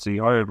consultancy he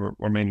hired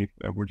were mainly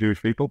were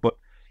Jewish people,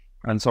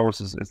 and Soros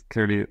is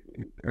clearly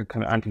a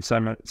kind of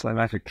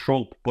anti-Semitic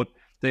trope. But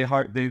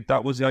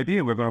that was the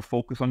idea. We're going to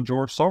focus on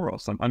George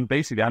Soros and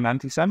basically on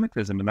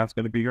anti-Semitism, and that's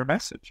going to be your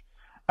message.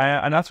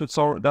 And that's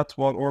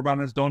what Orban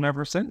has done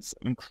ever since,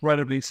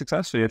 incredibly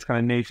successfully. It's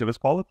kind of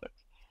nativist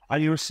politics.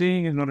 And you're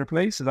seeing it in other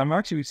places.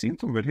 We've seen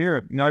some of it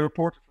here. I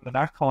reported from the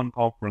knack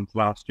conference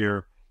last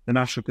year, the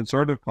National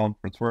Conservative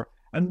Conference, where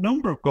a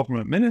number of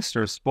government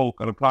ministers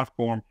spoke on a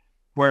platform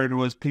where there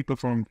was people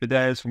from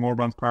Fidesz, from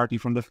Orban's party,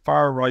 from the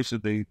far right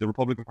of the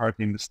Republican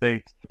Party in the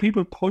States,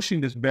 people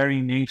pushing this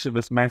very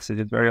nativist message,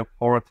 this very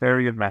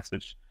authoritarian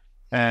message.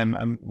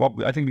 And what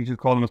I think we should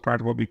call them as part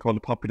of what we call the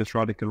populist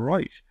radical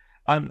right.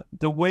 And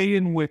the way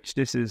in which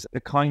this is a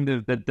kind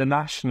of the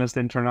nationalist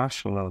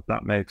international, if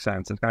that makes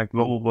sense, it's kind of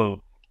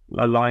global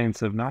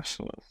alliance of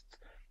nationalists.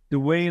 The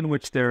way in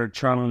which they're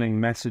channeling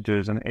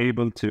messages and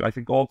able to, I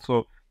think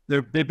also,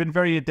 they've been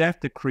very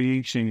adept at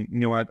creating,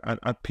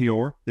 at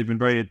PR. They've been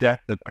very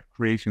adept at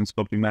creating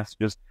sculpting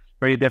messages,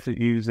 very adept at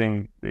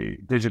using the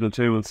digital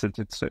tools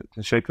to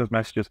shape those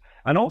messages,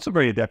 and also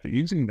very adept at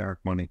using dark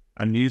money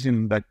and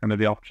using that kind of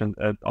the option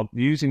of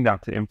using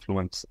that to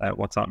influence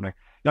what's happening.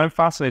 Now, I'm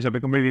fascinated. I've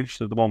become really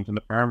interested at the moment in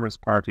the Farmers'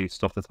 Party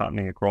stuff that's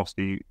happening across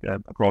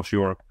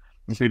Europe,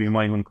 including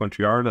my own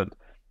country, Ireland.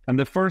 And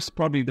the first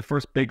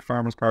big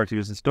Farmers' Party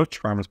was this Dutch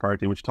Farmers'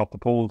 Party, which topped the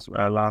polls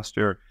last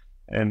year.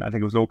 And I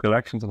think it was local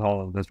elections in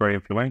Holland. That's very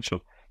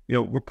influential.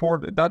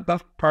 Report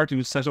that party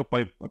was set up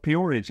by a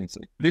PR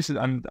agency.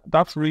 And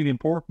that's really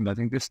important. I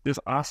think this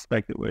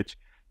aspect at which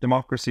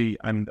democracy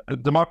and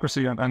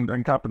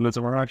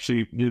capitalism are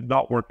actually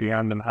not working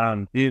hand in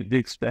hand. The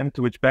extent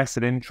to which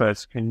vested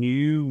interests can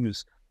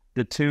use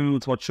the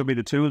tools, what should be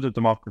the tools of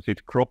democracy,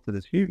 to corrupt it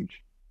is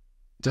huge.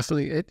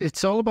 Definitely.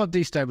 It's all about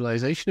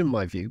destabilization in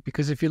my view,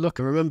 because if you look,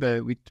 I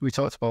remember we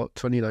talked about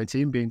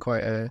 2019 being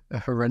quite a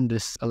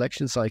horrendous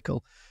election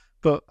cycle.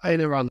 But in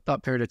around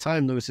that period of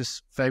time, there was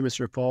this famous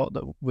report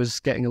that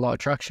was getting a lot of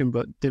traction,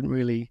 but didn't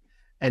really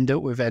end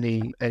up with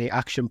any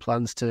action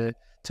plans to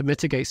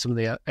mitigate some of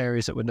the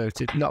areas that were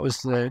noted. And that was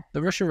the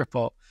Russia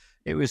report.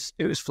 It was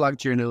flagged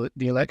during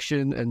the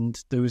election,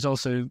 and there was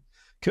also,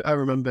 I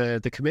remember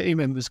the committee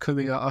members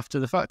coming out after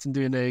the fact and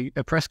doing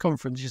a press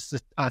conference just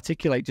to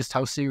articulate just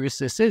how serious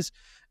this is.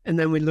 And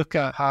then we look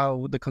at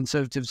how the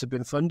Conservatives have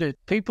been funded.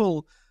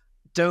 People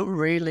don't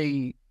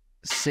really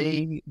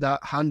see that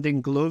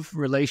hand-in-glove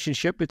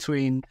relationship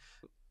between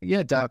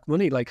dark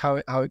money, like how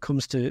it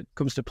comes to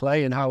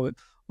play, and how it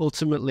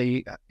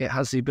ultimately it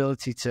has the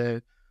ability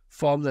to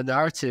form the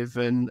narrative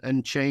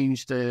and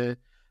change the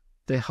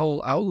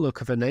whole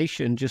outlook of a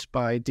nation just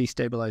by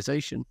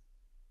destabilization.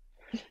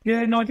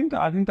 Yeah, no, I think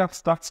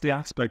that's the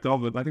aspect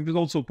of it. I think there's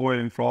also a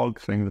boiling frog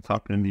thing that's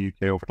happened in the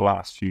UK over the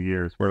last few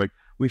years, where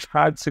we've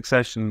had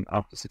succession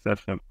after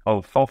succession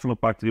of often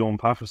look back to the Owen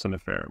Paterson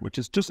affair, which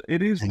is just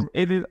it is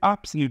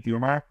absolutely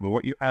remarkable.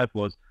 What you had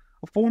was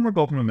a former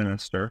government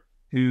minister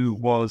who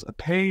was a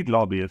paid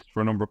lobbyist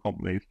for a number of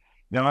companies.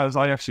 Now, as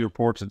I actually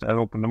reported at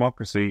Open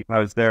Democracy, I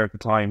was there at the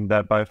time,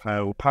 about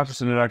how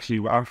Paterson had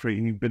actually, after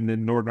he'd been the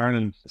Northern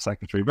Ireland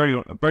secretary,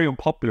 very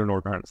unpopular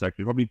Northern Ireland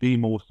secretary, probably the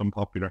most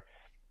unpopular.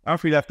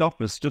 After he left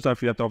office,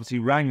 he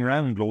rang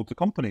around loads of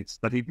companies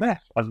that he'd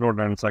met as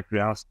Northern Ireland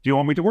secretary, asked, "Do you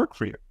want me to work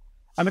for you?"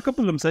 And a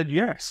couple of them said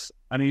yes.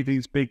 And he had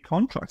these big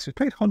contracts. He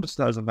paid hundreds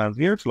of thousands of pounds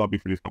a year to lobby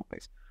for these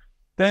companies.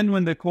 Then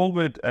when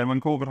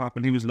COVID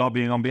happened, he was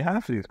lobbying on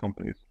behalf of these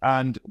companies.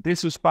 And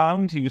this was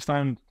found. He was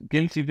found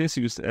guilty of this.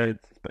 He was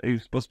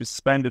supposed to be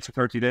suspended for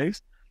 30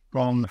 days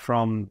from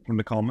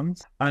the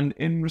Commons. And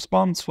in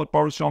response, what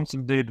Boris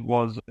Johnson did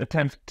was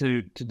attempt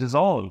to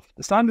dissolve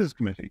the Standards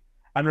Committee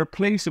and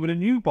replace it with a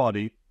new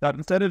body that,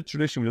 instead of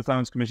traditionally the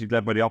Standards Committee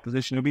led by the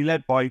opposition, it would be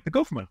led by the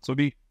government. So it would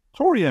be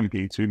Tory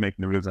MPs who would be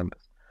making the rules on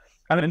this.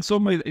 And in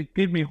some ways, it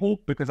gave me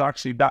hope, because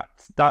actually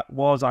that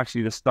was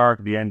actually the start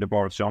of the end of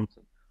Boris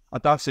Johnson.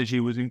 At that stage,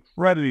 he was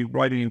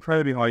riding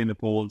incredibly high in the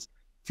polls,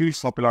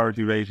 huge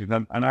popularity ratings,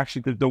 and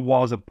actually there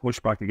was a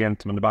pushback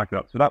against him on the back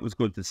of that. So that was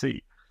good to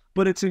see.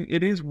 But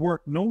it is worth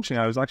noting.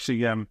 I was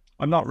actually, I've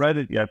not read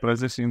it yet, but I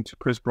was listening to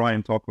Chris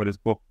Bryan talk about his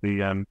book.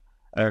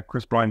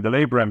 Chris Bryan, the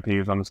Labour MP,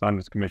 was on the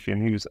Standards Committee,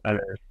 and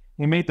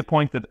he made the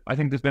point that I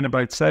think there's been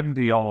about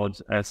 70 odd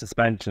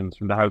suspensions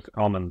from the House of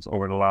Commons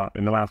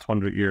in the last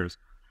 100 years.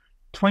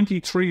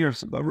 23 or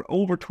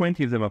over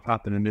 20 of them have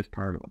happened in this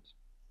Parliament,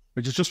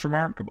 which is just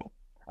remarkable.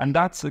 And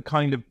that's the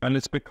kind of, and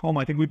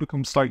I think we've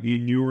become slightly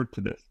inured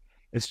to this.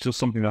 It's just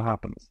something that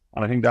happens.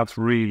 And I think that's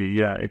really,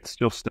 it's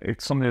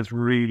something that's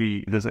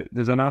really,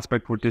 there's an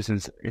aspect where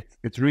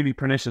it's really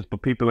pernicious,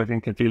 but people, I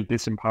think, can feel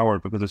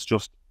disempowered because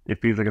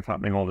it feels like it's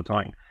happening all the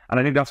time. And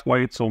I think that's why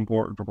it's so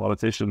important for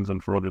politicians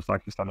and for others to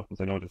actually stand up and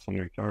say, no, there's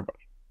something we care about.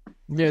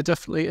 Yeah,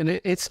 definitely. And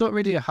it's not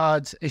really a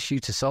hard issue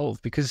to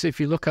solve, because if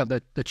you look at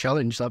the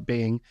challenge, that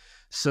being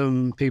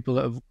some people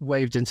that have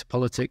waved into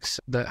politics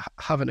that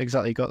haven't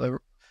exactly got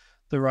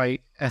the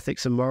right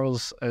ethics and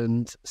morals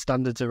and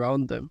standards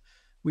around them,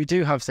 we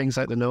do have things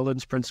like the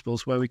Nolan's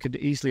principles where we could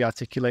easily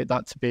articulate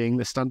that to being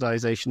the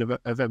standardization of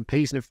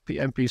MPs. And if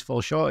MPs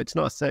fall short, it's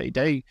not a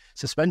 30-day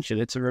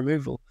suspension, it's a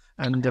removal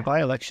and a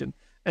by-election.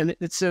 And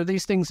so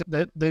these things,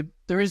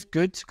 there is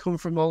good to come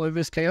from all of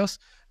this chaos,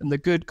 and the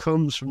good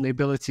comes from the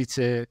ability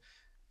to,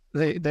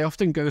 they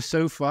often go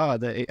so far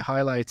that it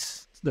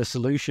highlights the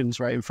solutions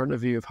right in front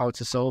of you of how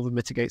to solve and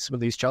mitigate some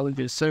of these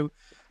challenges. So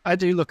I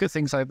do look at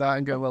things like that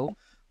and go, well,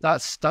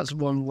 that's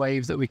one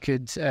wave that we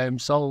could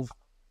solve.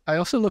 I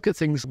also look at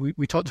things,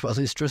 we talked about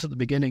Liz Truss at the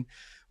beginning,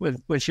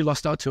 when she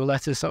lost out to a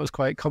lettuce, that was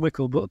quite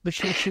comical, but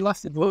she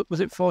lasted, was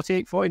it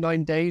 48,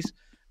 49 days?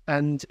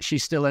 And she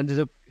still ended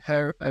up,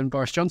 her and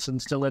Boris Johnson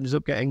still ended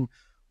up getting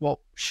what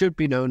should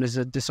be known as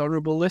a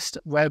dishonourable list,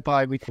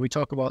 whereby we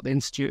talk about the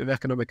Institute of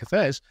Economic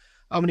Affairs,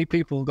 how many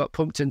people got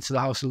pumped into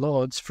the House of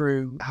Lords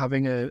through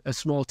having a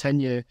small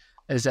tenure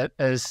as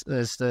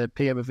the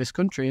PM of this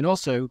country, and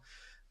also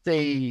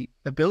the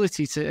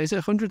ability to, is it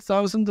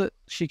 100,000 that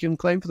she can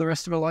claim for the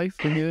rest of her life?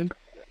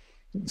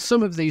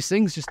 Some of these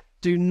things just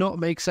do not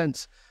make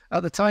sense.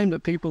 At the time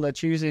that people are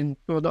choosing,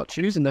 or not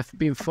choosing, they're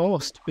being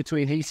forced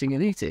between heating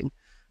and eating.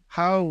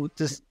 How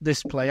does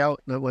this play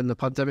out when the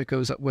pandemic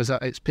was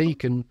at its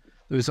peak, and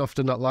there was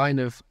often that line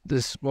of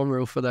there's one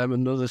rule for them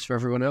and others for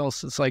everyone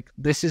else? It's like,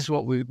 this is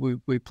what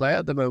we play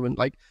at the moment.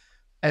 Like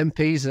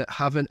MPs that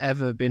haven't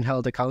ever been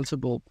held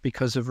accountable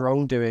because of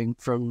wrongdoing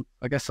from,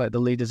 I guess, like the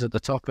leaders at the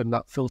top, and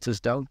that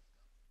filters down.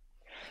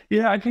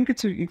 Yeah, I think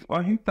that's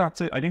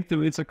it. I think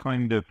there is a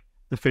kind of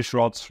the fish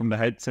rots from the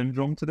head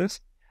syndrome to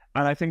this.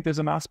 And I think there's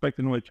an aspect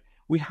in which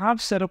we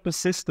have set up a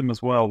system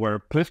as well where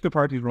political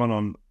parties run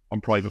on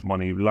private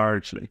money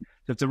largely.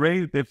 They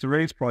have to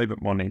raise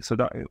private money, so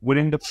that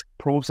within the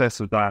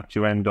process of that,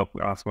 you end up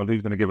asking, well,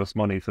 who's going to give us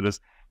money? So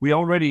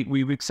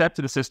we've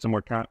accepted a system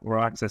where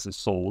access is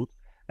sold,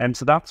 and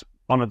so that's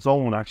on its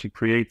own actually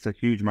creates a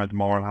huge amount of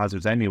moral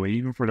hazards anyway.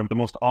 Even for the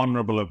most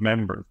honourable of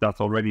members,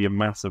 that's already a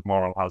massive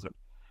moral hazard.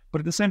 But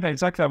at the same time,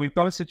 exactly, we've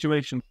got a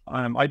situation.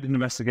 I did an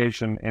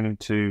investigation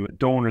into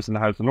donors in the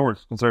House of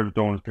Lords, Conservative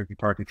donors, particularly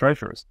party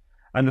treasurers,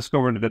 and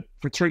discovered that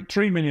for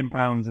 £3 million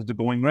is the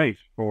going rate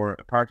for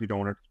a party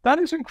donor. That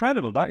is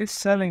incredible. That is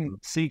selling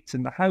seats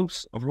in the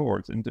House of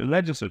Lords, in the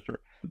legislature.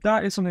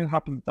 That is something that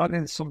happened. That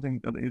is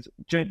something that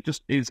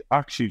is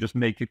actually just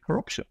naked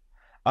corruption.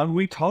 And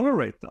we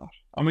tolerate that.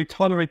 And we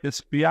tolerate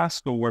this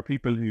fiasco where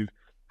people who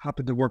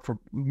happen to work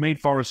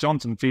made Boris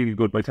Johnson feel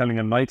good by telling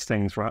him nice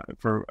things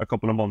for a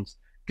couple of months,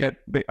 get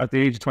at the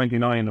age of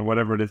 29 or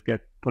whatever it is,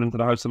 get put into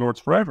the House of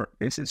Lords forever.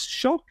 This is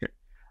shocking.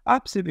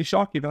 Absolutely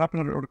shocking. If it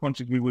happened in other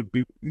countries, we would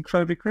be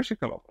incredibly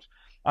critical of it.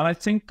 And I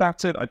think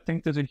that's it. I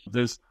think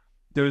there's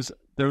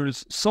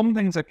some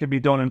things that can be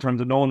done in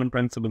terms of Nolan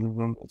principles,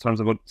 in terms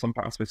of some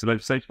aspects of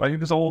legislation. But I think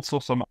there's also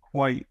some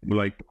quite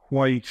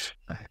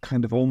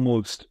kind of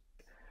almost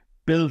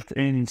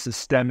built-in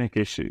systemic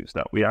issues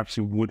that we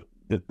actually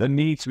that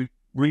need to be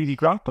really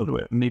grappled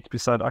with and need to be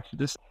said,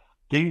 actually,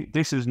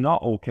 this is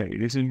not okay.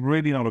 This is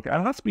really not okay.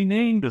 And it has to be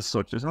named as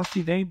such. It has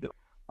to be named.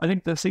 I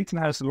think the seats in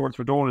the House of Lords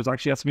for donors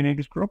actually has to be named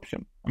as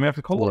corruption. And we have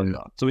to call it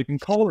that. So we can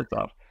call it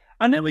that.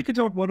 And then we can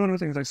talk about other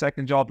things like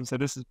second jobs and say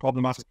this is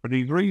problematic for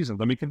these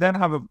reasons. And we can then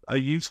have a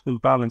useful,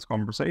 balanced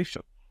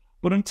conversation.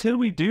 But until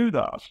we do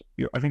that,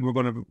 I think we're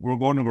going to go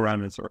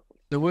around in circles.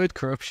 The word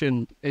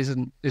corruption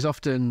is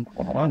often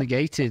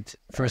negated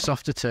for a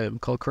softer term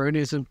called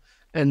cronyism.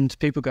 And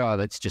people go,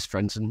 that's just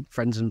friends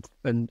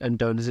and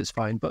donors, it's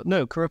fine. But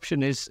no,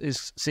 corruption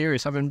is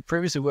serious. Having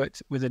previously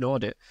worked within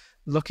audit,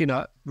 looking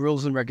at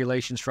rules and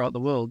regulations throughout the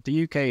world,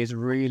 the UK is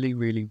really,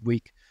 really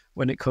weak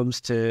when it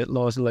comes to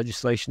laws and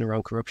legislation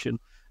around corruption.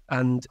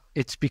 And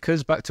it's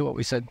because, back to what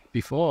we said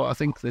before, I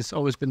think there's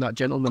always been that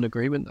gentleman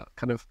agreement, that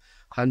kind of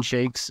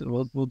handshakes,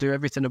 we'll do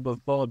everything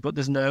above board, but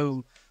there's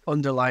no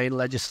underlying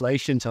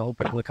legislation to hold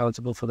people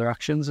accountable for their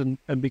actions. And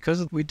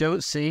because we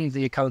don't see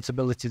the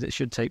accountability that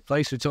should take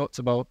place, we talked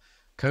about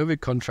COVID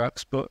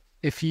contracts, but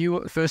if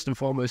you, first and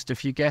foremost,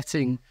 if you're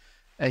getting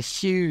a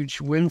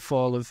huge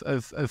windfall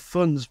of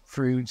funds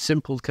through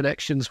simple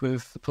connections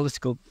with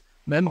political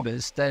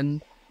members,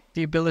 then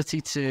the ability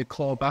to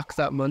claw back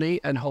that money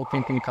and hold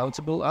people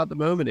accountable, at the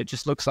moment, it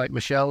just looks like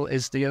Michelle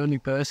is the only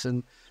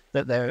person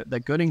that they're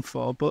gunning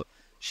for, but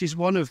she's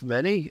one of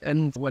many.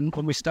 And when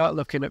we start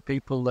looking at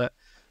people that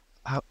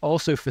have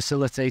also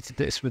facilitated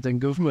this within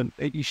government,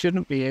 you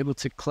shouldn't be able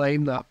to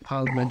claim that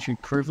parliamentary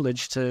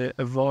privilege to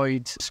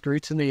avoid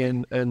scrutiny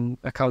and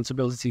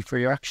accountability for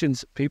your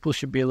actions. People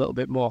should be a little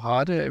bit more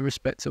harder in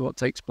respect to what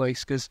takes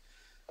place, because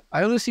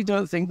I honestly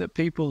don't think that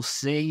people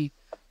see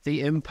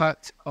the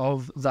impact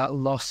of that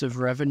loss of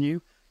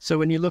revenue. So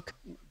when you look,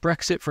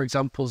 Brexit, for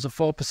example, is a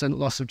 4%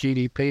 loss of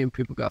GDP, and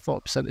people go,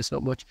 4%, it's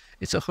not much.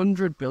 It's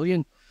 100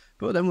 billion.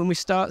 But then when we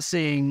start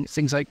seeing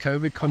things like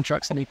COVID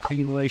contracts and the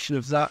accumulation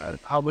of that,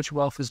 how much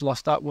wealth is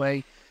lost that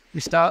way, we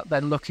start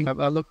then looking at,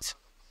 I looked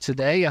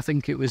today. I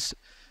think it was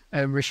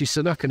Rishi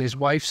Sunak and his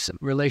wife's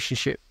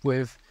relationship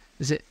with,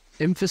 is it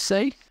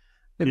Infosay?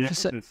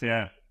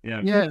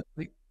 Yeah.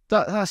 Like,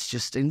 that's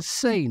just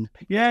insane.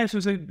 Yeah,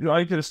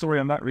 I did a story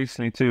on that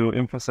recently too.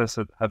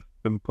 Infosys have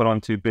been put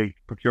onto big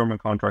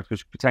procurement contracts,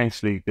 which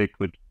potentially they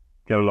could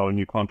get a lot of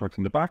new contracts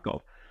in the back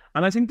of.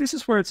 And I think this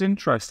is where it's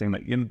interesting,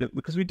 like,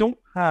 because we don't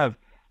have.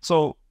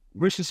 So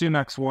Rishi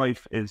Sunak's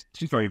wife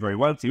she's very, very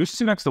wealthy.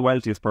 Rishi Sunak's the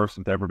wealthiest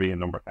person to ever be in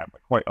number 10 by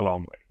quite a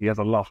long way. He has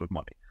a lot of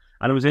money.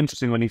 And it was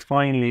interesting when he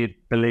finally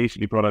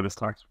belatedly brought out his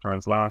tax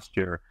returns last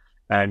year,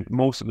 and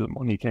most of the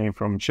money came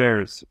from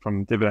shares,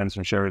 from dividends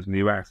from shares in the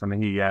US. I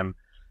mean,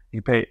 he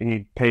paid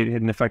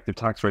an effective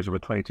tax rate of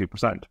about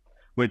 22%,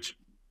 which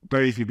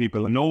very few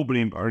people,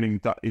 nobody earning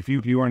that. If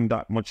you earn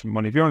that much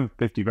money, if you earn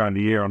 50 grand a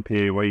year on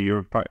PAYE,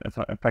 your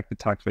effective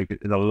tax rate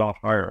is a lot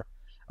higher.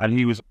 And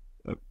he was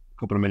a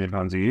couple of £1 million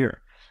a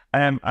year.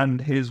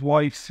 And his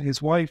wife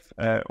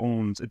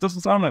owns, it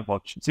doesn't sound like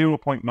much,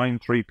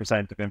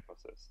 0.93% of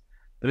Infosys.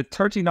 But it's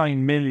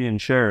 39 million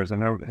shares,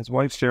 and his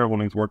wife's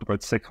shareholding is worth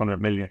about 600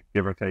 million,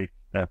 give or take,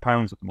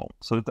 pounds at the moment.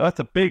 So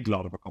that's a big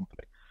lot of a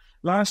company.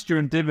 Last year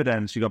in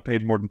dividends, she got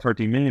paid more than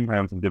 £30 million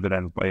in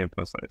dividends by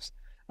Infosys.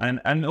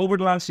 And over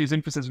the last years,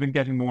 Infosys has been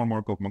getting more and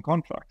more government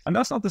contracts. And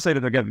that's not to say that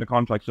they're getting the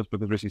contracts just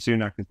because Rishi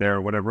Sunak is there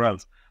or whatever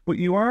else. But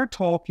you are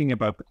talking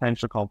about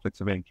potential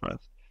conflicts of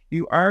interest.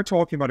 You are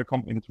talking about a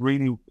company that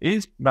really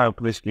is now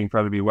politically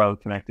incredibly well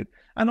connected.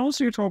 And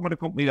also you're talking about a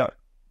company that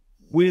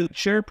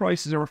share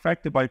prices are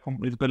affected by a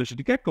company's ability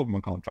to get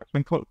government contracts.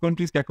 When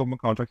countries get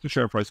government contracts, the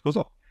share price goes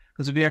up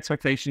because of the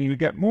expectation you would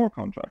get more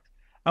contracts.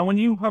 And when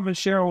you have a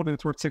shareholder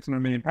that's worth £600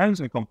 million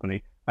in a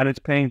company and it's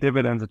paying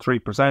dividends at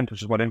 3%,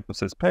 which is what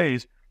Infosys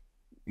pays,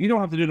 you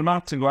don't have to do the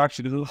maths and go,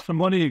 actually, there's a lot of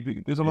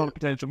money, there's a lot of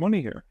potential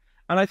money here.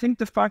 And I think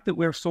the fact that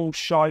we're so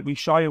we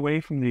shy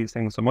away from these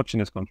things so much in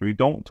this country, we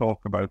don't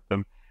talk about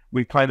them.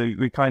 We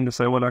kind of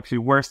say, well, actually,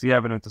 where's the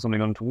evidence that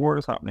something untoward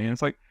is happening? And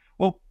it's like,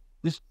 well,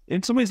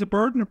 in some ways, the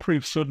burden of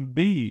proof shouldn't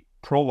be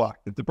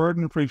proactive. The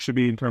burden of proof should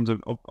be in terms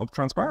of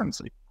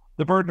transparency.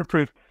 The burden of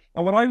proof.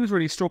 And what I was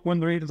really struck, one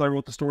of the reasons I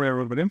wrote the story I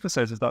wrote about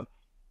Infosys, is that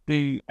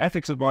the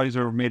ethics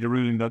advisor made a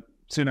ruling that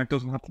Sunak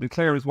doesn't have to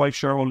declare his wife's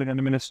shareholding on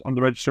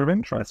the register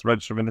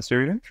of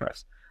ministerial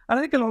interest. And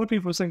I think a lot of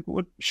people are saying,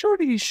 well,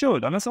 surely he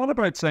should. And it's not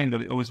about saying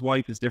that his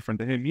wife is different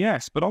to him.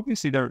 Yes, but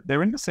obviously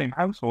they're in the same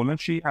household, and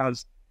she's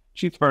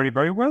very,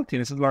 very wealthy,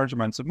 and this is large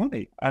amounts of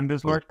money, and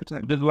there's large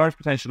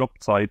potential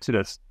upside to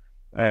this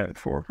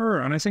for her.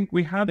 And I think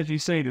we had, as you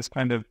say, this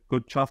kind of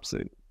good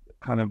chopstick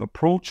kind of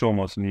approach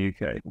almost in the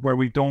UK, where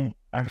we don't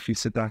actually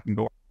sit back and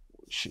go,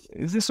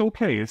 is this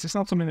okay? Is this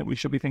not something that we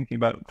should be thinking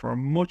about for a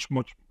much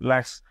more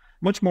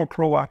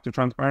proactive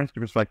transparency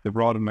perspective,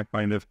 rather than that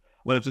kind of,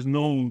 well, if there's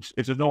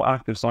no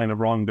active sign of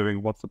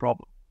wrongdoing, what's the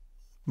problem?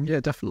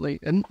 Yeah, definitely.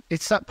 And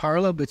it's that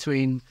parallel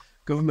between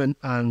government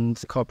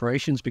and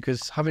corporations,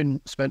 because having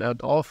spent an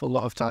awful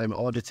lot of time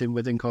auditing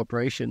within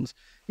corporations,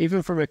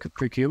 even from a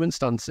procurement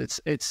stance,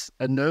 it's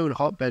a known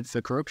hotbed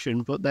for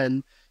corruption, but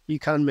then you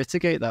can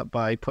mitigate that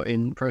by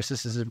putting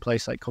processes in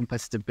place like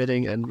competitive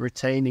bidding and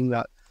retaining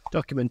that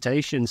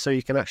documentation so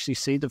you can actually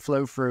see the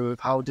flow through of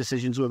how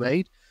decisions were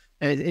made.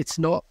 It's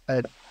not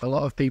a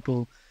lot of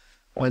people,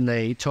 when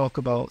they talk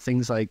about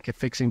things like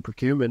fixing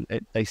procurement,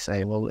 they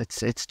say, well,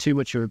 it's too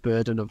much of a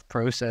burden of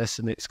process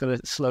and it's going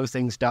to slow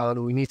things down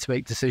and we need to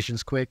make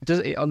decisions quick.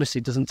 It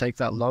honestly doesn't take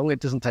that long. It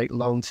doesn't take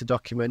long to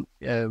document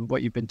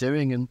what you've been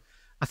doing. And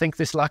I think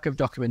this lack of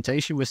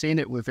documentation, we're seeing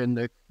it within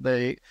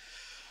the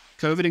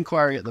COVID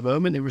inquiry at the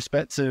moment in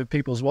respect to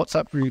people's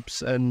WhatsApp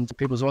groups and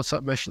people's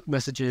WhatsApp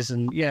messages.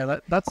 And yeah,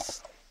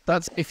 that's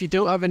if you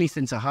don't have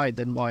anything to hide,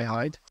 then why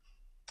hide?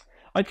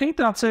 I think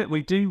that's it.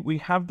 We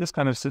have this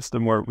kind of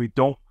system where we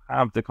don't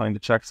have the kind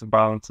of checks and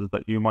balances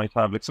that you might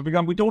have. Like, so for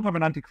example, we don't have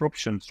an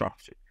anti-corruption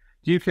strategy.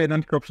 The UK had an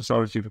anti-corruption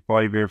strategy for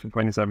 5 years, from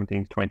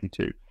 2017 to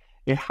 22.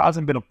 It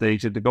hasn't been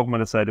updated. The government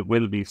has said it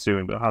will be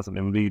soon, but it hasn't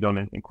been really done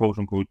in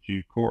quote-unquote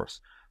due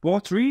course. But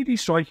what's really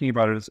striking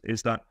about it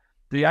is that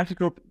the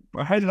anti-corruption,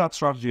 ahead of that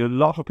strategy, a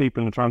lot of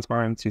people in the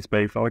transparency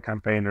space, a lot of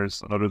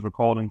campaigners and others were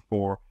calling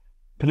for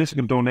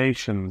political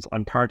donations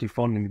and party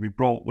funding to be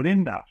brought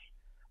within that.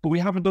 But we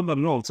haven't done that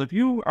at all. So if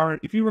you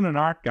run an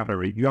art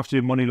gallery, you have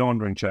to do money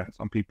laundering checks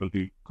on people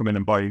who come in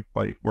and buy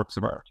works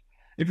of art.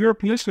 If you're a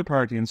political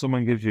party and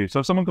someone gives you,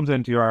 so if someone comes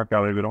into your art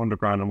gallery with 100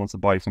 grand and wants to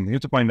buy something, you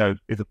have to find out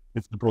if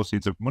it's the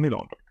proceeds of money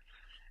laundering.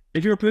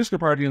 If you're a political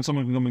party and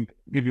someone can come and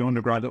give you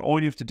 100 grand, then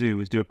all you have to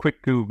do is do a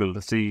quick Google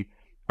to see,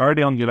 are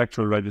they on the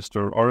electoral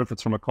register, or if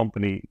it's from a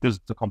company, does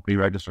the company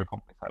register a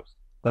company's house?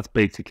 That's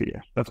basically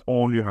it. That's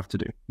all you have to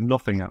do.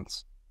 Nothing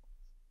else.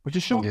 Which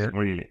is shocking,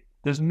 really.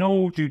 There's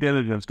no due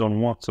diligence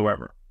done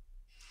whatsoever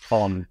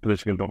on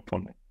political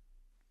funding.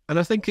 And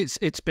I think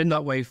it's been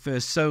that way for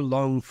so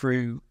long,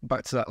 through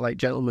back to that like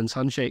gentleman's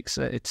handshakes.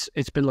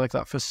 It's been like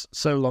that for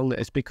so long that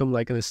it's become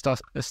like an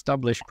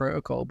established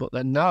protocol. But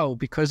then now,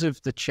 because of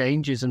the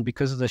changes and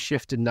because of the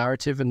shift in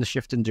narrative and the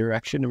shift in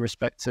direction in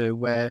respect to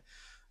where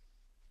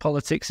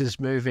politics is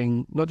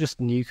moving, not just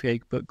in the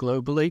UK but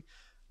globally,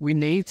 we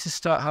need to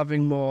start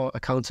having more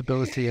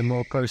accountability and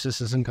more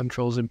processes and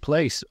controls in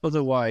place.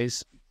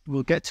 Otherwise,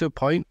 we'll get to a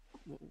point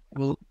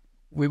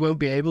we won't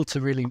be able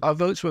to really, our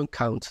votes won't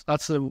count.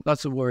 That's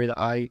a worry that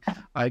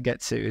I get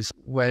to, is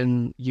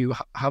when you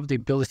have the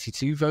ability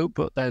to vote,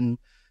 but then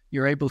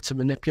you're able to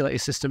manipulate a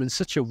system in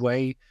such a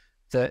way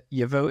that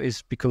your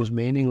vote becomes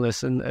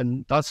meaningless.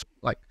 And that's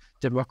like,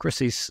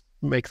 democracies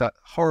make that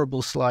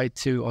horrible slide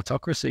to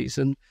autocracies.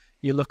 And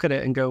you look at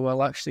it and go,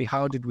 well, actually,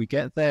 how did we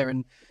get there?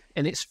 And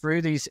it's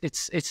through these,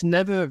 it's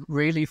never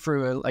really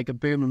through a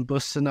boom and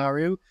bust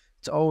scenario.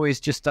 It's always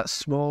just that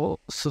small,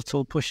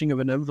 subtle pushing of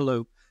an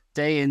envelope,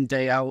 day in,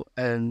 day out,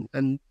 and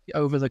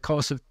over the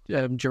course of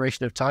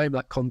duration of time,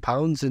 that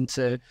compounds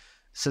into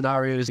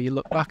scenarios. You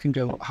look back and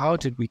go, how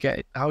did we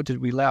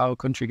let our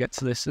country get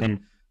to this? And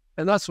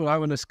that's what I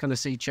want to kind of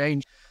see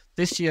change.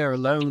 This year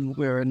alone,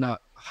 we're in that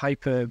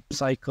hyper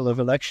cycle of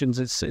elections.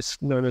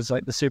 It's known as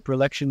like the super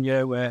election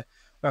year, where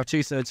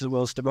 2/3 of the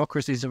world's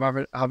democracies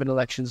are having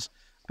elections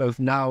both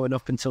now and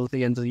up until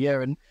the end of the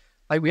year. And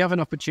like, we have an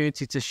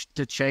opportunity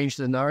to change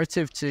the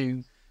narrative,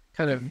 to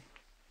kind of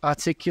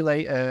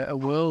articulate a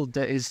world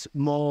that is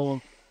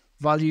more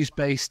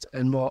values-based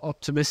and more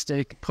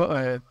optimistic, put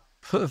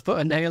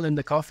a nail in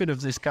the coffin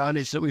of this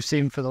carnage that we've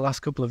seen for the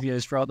last couple of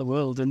years throughout the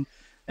world, and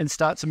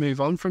start to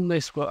move on from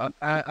this. But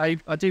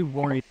I do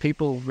worry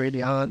people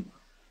really aren't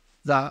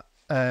that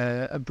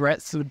a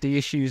breadth of the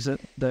issues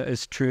that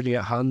is truly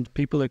at hand.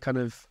 People are kind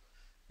of,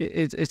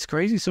 it's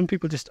crazy. Some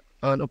people just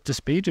aren't up to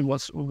speed in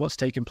what's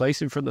taking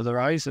place in front of their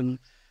eyes. And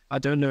I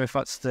don't know if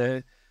that's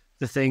the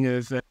thing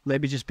of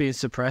maybe just being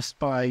suppressed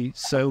by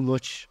so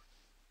much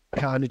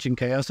carnage and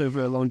chaos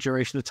over a long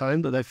duration of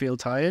time that they feel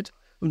tired.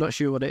 I'm not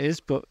sure what it is,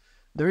 but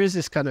there is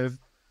this kind of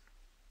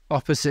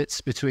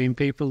opposites between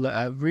people that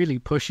are really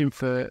pushing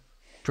for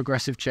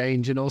progressive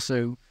change and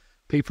also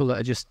people that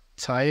are just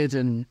tired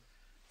and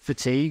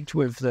fatigued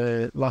with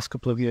the last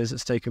couple of years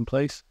that's taken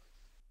place.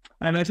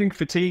 And I think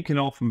fatigue can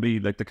often be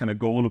like the kind of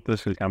goal of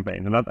political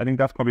campaign. And I think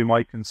that's probably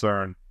my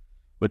concern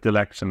with the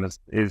election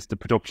is the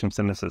production of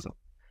cynicism.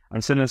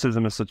 And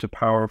cynicism is such a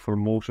powerful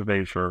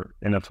motivator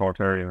in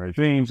authoritarian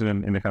regimes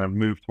and in the kind of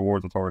move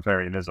towards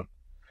authoritarianism.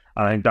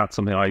 And I think that's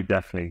something I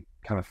definitely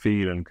kind of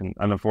feel and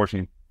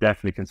unfortunately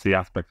definitely can see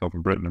aspects of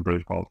in Britain and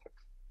British politics.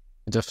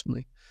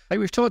 Definitely. Like,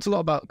 we've talked a lot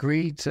about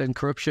greed and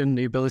corruption,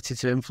 the ability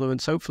to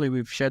influence. Hopefully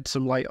we've shed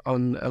some light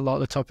on a lot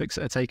of the topics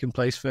that are taking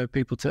place for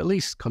people to at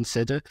least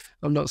consider.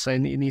 I'm not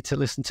saying that you need to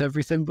listen to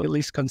everything, but at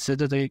least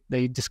consider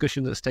the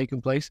discussion that's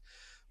taken place.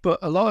 But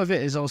a lot of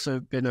it has also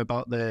been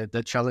about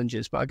the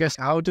challenges. But I guess,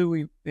 how do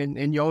we,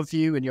 in your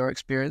view, in your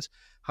experience,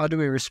 how do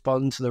we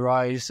respond to the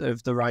rise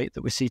of the right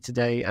that we see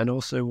today? And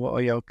also, what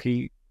are your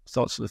key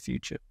thoughts for the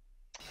future?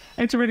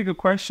 It's a really good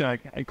question.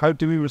 How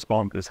do we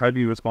respond to this? How do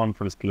you respond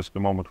for this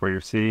political moment where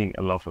you're seeing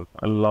a lot of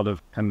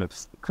kind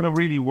of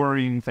really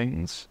worrying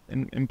things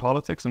in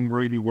politics and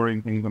really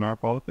worrying things in our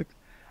politics?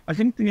 I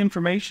think the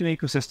information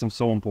ecosystem is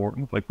so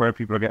important, like where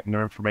people are getting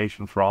their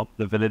information from,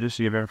 the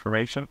validity of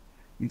information.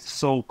 It's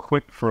so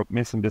quick for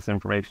mis and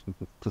disinformation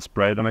to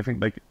spread. And I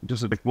think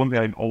just one thing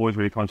I'm always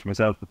really conscious of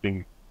myself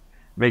is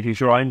making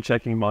sure I'm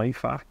checking my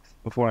facts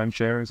before I'm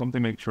sharing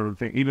something. Make sure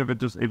even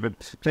if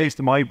it plays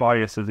to my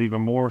biases,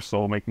 even more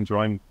so, making sure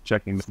I'm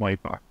checking my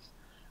facts.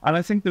 And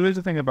I think there is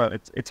a thing about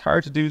it. It's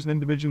hard to do as an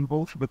individual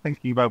voter, but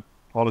thinking about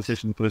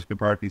politicians, political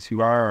parties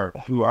who are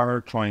at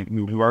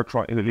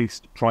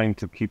least trying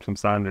to keep some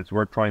standards.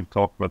 We're trying to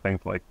talk about things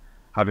like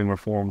having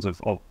reforms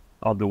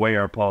of the way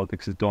our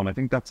politics is done. I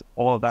think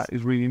all of that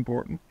is really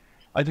important.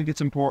 I think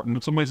it's important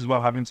in some ways as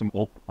well, having some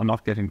up and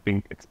not getting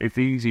think. It's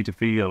easy to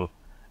feel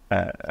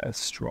a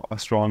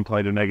strong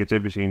tide of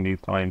negativity in these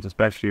times,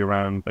 especially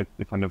around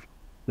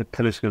the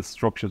political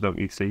structures that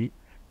we see.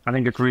 I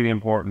think it's really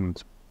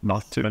important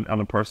not to,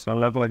 on a personal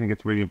level, I think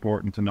it's really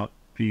important to not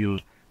feel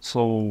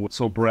so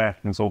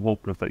breathed and so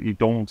hopeless that you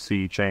don't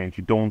see change,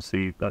 you don't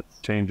see that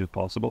change is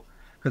possible.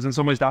 Because in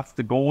some ways that's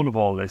the goal of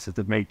all this, is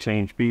to make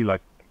change be like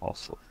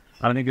possible.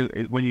 And I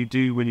think when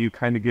you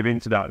kind of give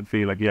into that and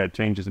feel like, yeah,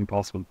 change is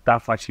impossible,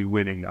 that's actually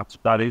winning.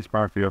 That is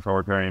part of your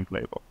authoritarian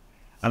playbook.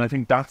 And I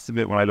think that's the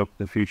bit when I look at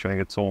the future, I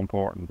think it's so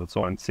important. That's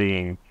so I'm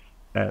seeing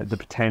the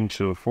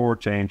potential for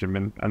change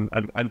and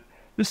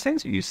the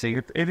sense that you see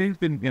it has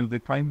been, the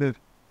kind of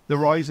the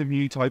rise of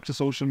new types of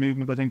social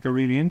movement. I think are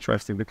really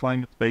interesting. The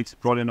climate space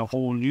brought in a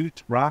whole new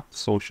raft of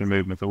social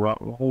movement, a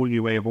whole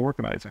new way of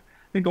organising.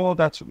 I think all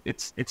that's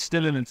it's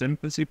still in its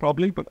infancy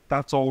probably, but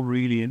that's all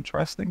really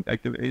interesting.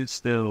 Like there is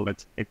still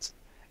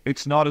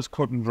it's not as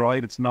cut and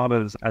dried. It's not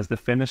as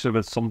definitive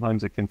as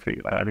sometimes it can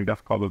feel. I think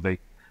that's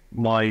probably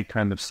my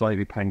kind of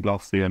slightly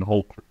Panglossian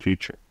hope for the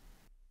future.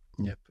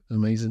 Yep,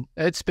 amazing.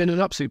 It's been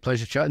an absolute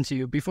pleasure chatting to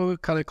you. Before we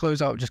kind of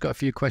close out, I've just got a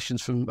few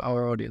questions from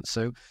our audience.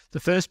 So the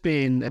first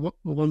being,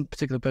 one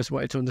particular person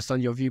wanted to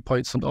understand your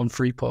viewpoints on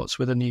free ports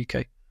within the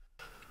UK.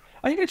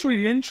 I think it's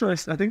really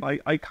interesting. I think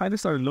I kind of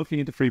started looking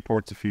into free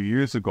ports a few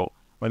years ago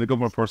when the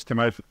government first came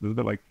out.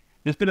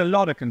 There's been a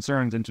lot of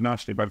concerns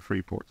internationally about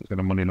free ports. There's kind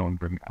of money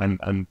laundering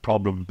and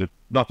problems with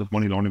not just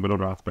money laundering, but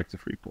other aspects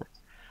of free ports.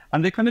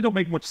 And they kind of don't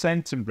make much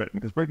sense in Britain,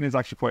 because Britain is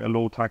actually quite a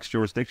low tax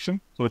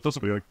jurisdiction. So it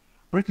doesn't really, like,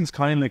 Britain's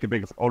kind of like a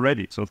big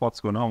already. So it's what's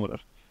going on with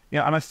it.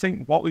 Yeah, and I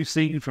think what we've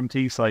seen from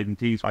Teesside and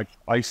Teesside,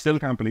 I still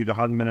can't believe there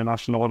hasn't been a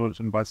National Audit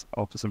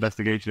Office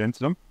investigation into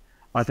them.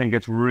 I think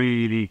it's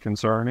really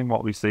concerning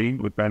what we've seen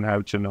with Ben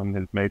Houchin and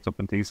his mates up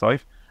in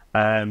Teesside.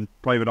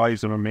 Private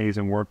Eye's done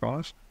amazing work on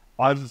it.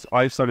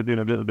 I've started doing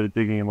a little bit of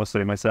digging, I must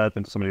say, myself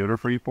into some of the other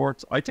free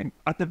ports. I think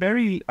at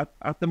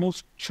the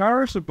most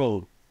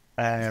charitable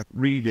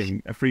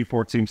reading, a free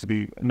port seems to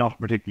be not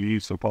particularly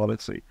useful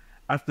policy.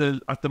 At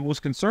the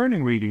most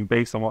concerning reading,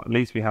 based on what at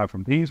least we have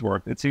from these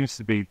work, there seems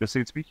to be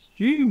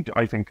huge,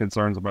 I think,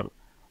 concerns about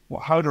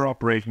how they're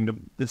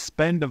operating, the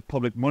spend of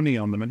public money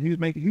on them, and who's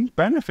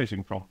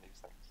benefiting from these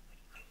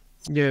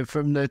things. Yeah,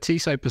 from the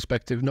Teesside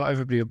perspective, not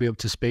everybody will be able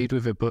to speed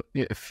with it, but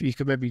if you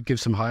could maybe give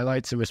some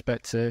highlights in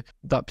respect to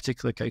that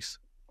particular case.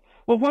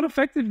 Well, what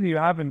effectively you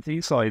have in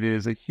Teesside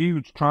is a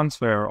huge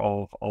transfer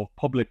of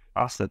public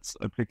assets,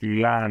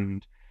 particularly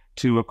land,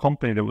 to a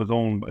company that is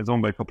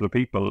owned by a couple of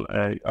people.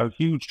 A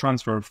huge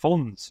transfer of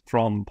funds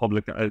from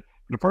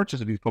the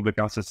purchase of these public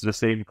assets to the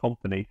same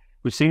company,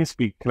 which seems to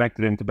be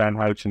collected into Ben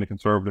Houchin, the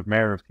Conservative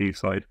mayor of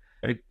Teesside.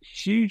 A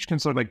huge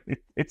concern. Like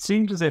it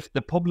seems as if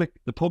the public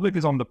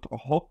is on the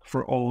hook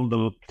for all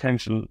the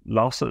potential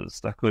losses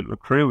that could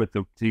accrue at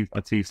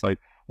Teesside,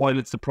 while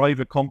it's the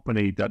private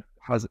company that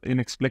has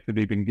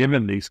inexplicably been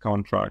given these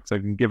contracts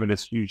and been given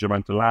this huge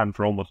amount of land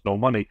for almost no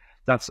money.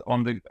 That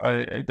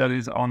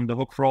is on the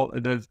hook for all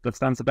that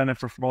stands to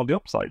benefit from all the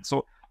upside.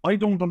 So I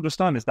don't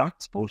understand. Is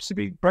that supposed to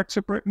be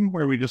Brexit Britain,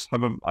 where we just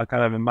have a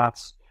kind of a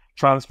mass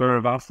transfer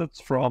of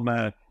assets from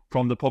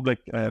the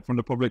public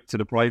to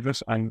the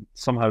private, and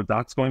somehow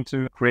that's going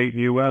to create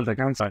new wealth?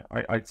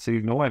 I see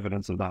no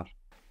evidence of that.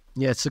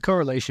 Yeah, it's a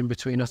correlation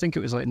between, I think it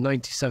was like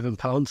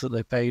 £97 that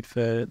they paid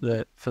for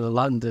the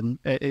land, and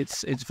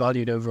it's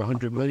valued over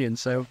 100 million.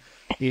 So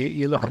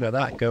you're looking at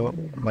that, go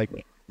like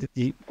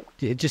you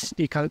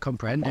can't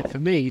comprehend it. For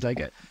me,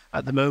 like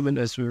at the moment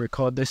as we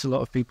record this, a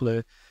lot of people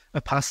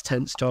are past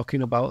tense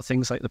talking about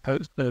things like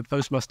the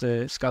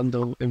Postmaster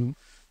scandal in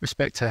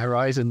respect to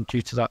Horizon,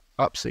 due to that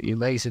absolutely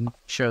amazing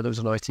show that was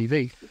on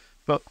ITV.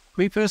 But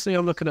me personally,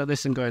 I'm looking at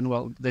this and going,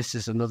 well, this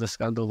is another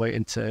scandal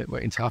waiting to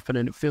happen,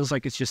 and it feels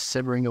like it's just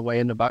simmering away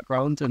in the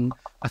background. And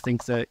I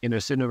think that,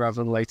 sooner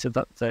rather than later,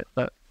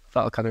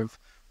 that'll kind of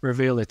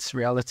reveal its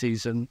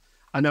realities. And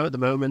I know at the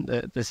moment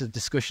that there's a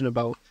discussion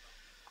about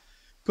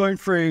going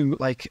through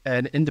like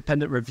an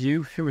independent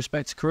review in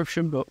respect to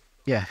corruption, but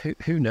yeah,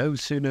 who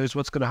knows? Who knows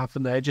what's going to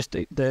happen there? Just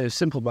the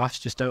simple maths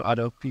just don't add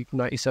up.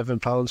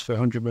 £97 for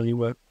 100 million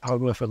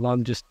worth of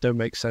land just don't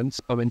make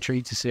sense. I'm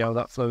intrigued to see how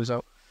that flows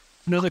out.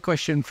 Another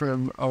question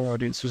from our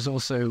audience was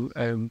also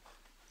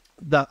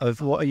that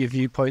of what are your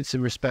viewpoints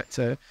in respect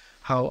to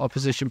how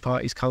opposition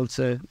parties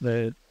counter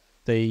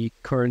the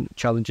current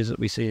challenges that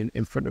we see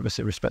in front of us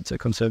in respect to the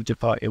Conservative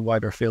Party and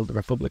wider field of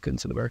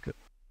Republicans in America?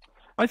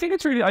 I think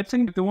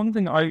the one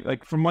thing I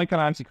like from my kind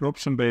of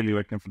anti-corruption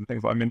bailiwick and from the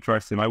things that I'm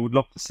interested in, I would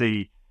love to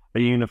see a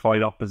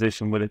unified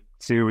opposition with a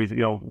series,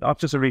 not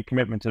just a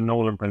recommitment to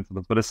Nolan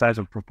principles, but a set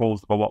of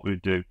proposals about what we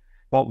would do.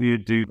 What we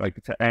would do,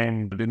 like to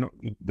end,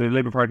 the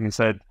Labour Party has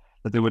said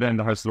that they would end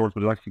the House of Lords,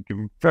 but it's actually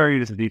given very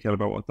little detail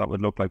about what that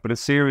would look like. But a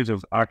series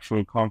of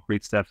actual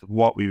concrete steps of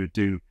what we would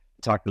do to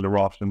tackle the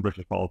rot in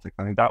British politics.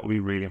 I think that would be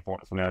really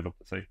important, something I'd love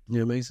to see.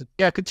 Yeah, amazing.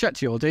 Yeah, I could chat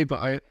to you all day,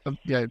 but I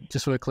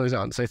just want to close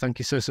out and say thank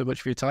you so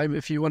much for your time.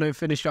 If you want to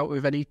finish out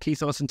with any key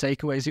thoughts and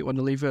takeaways you want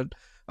to leave with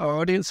our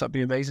audience, that'd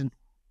be amazing.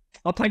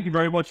 Oh, thank you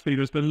very much,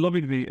 Peter. It's been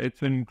lovely to be.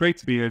 It's been great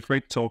to be here. It's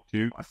great to talk to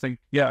you. I think,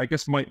 I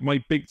guess my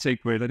big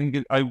takeaway, I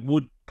think I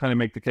would kind of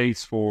make the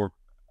case for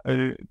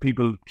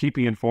people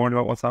keeping informed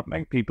about what's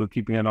happening, people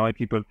keeping an eye,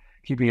 people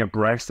keeping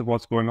abreast of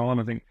what's going on.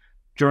 I think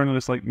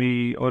journalists like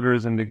me,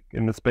 others in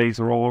the space,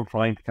 are all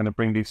trying to kind of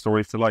bring these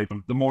stories to life.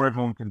 And the more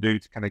everyone can do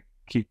to kind of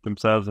keep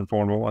themselves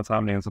informed about what's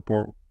happening and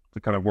support the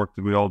kind of work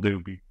that we all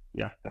do,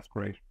 that's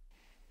great.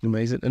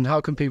 Amazing. And how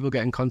can people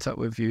get in contact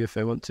with you if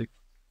they want to?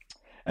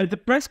 The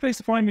best place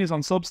to find me is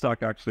on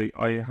Substack, actually.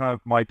 I have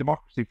my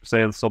Democracy for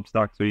Sale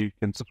Substack, so you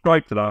can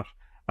subscribe to that.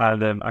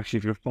 And actually,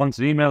 if you respond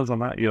to emails on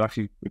that,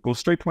 it goes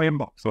straight to my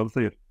inbox, so I'll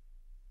see it.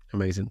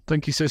 Amazing.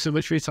 Thank you so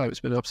much for your time.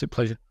 It's been an absolute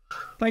pleasure.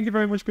 Thank you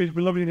very much, Peter. It's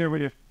been lovely to be here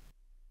with you.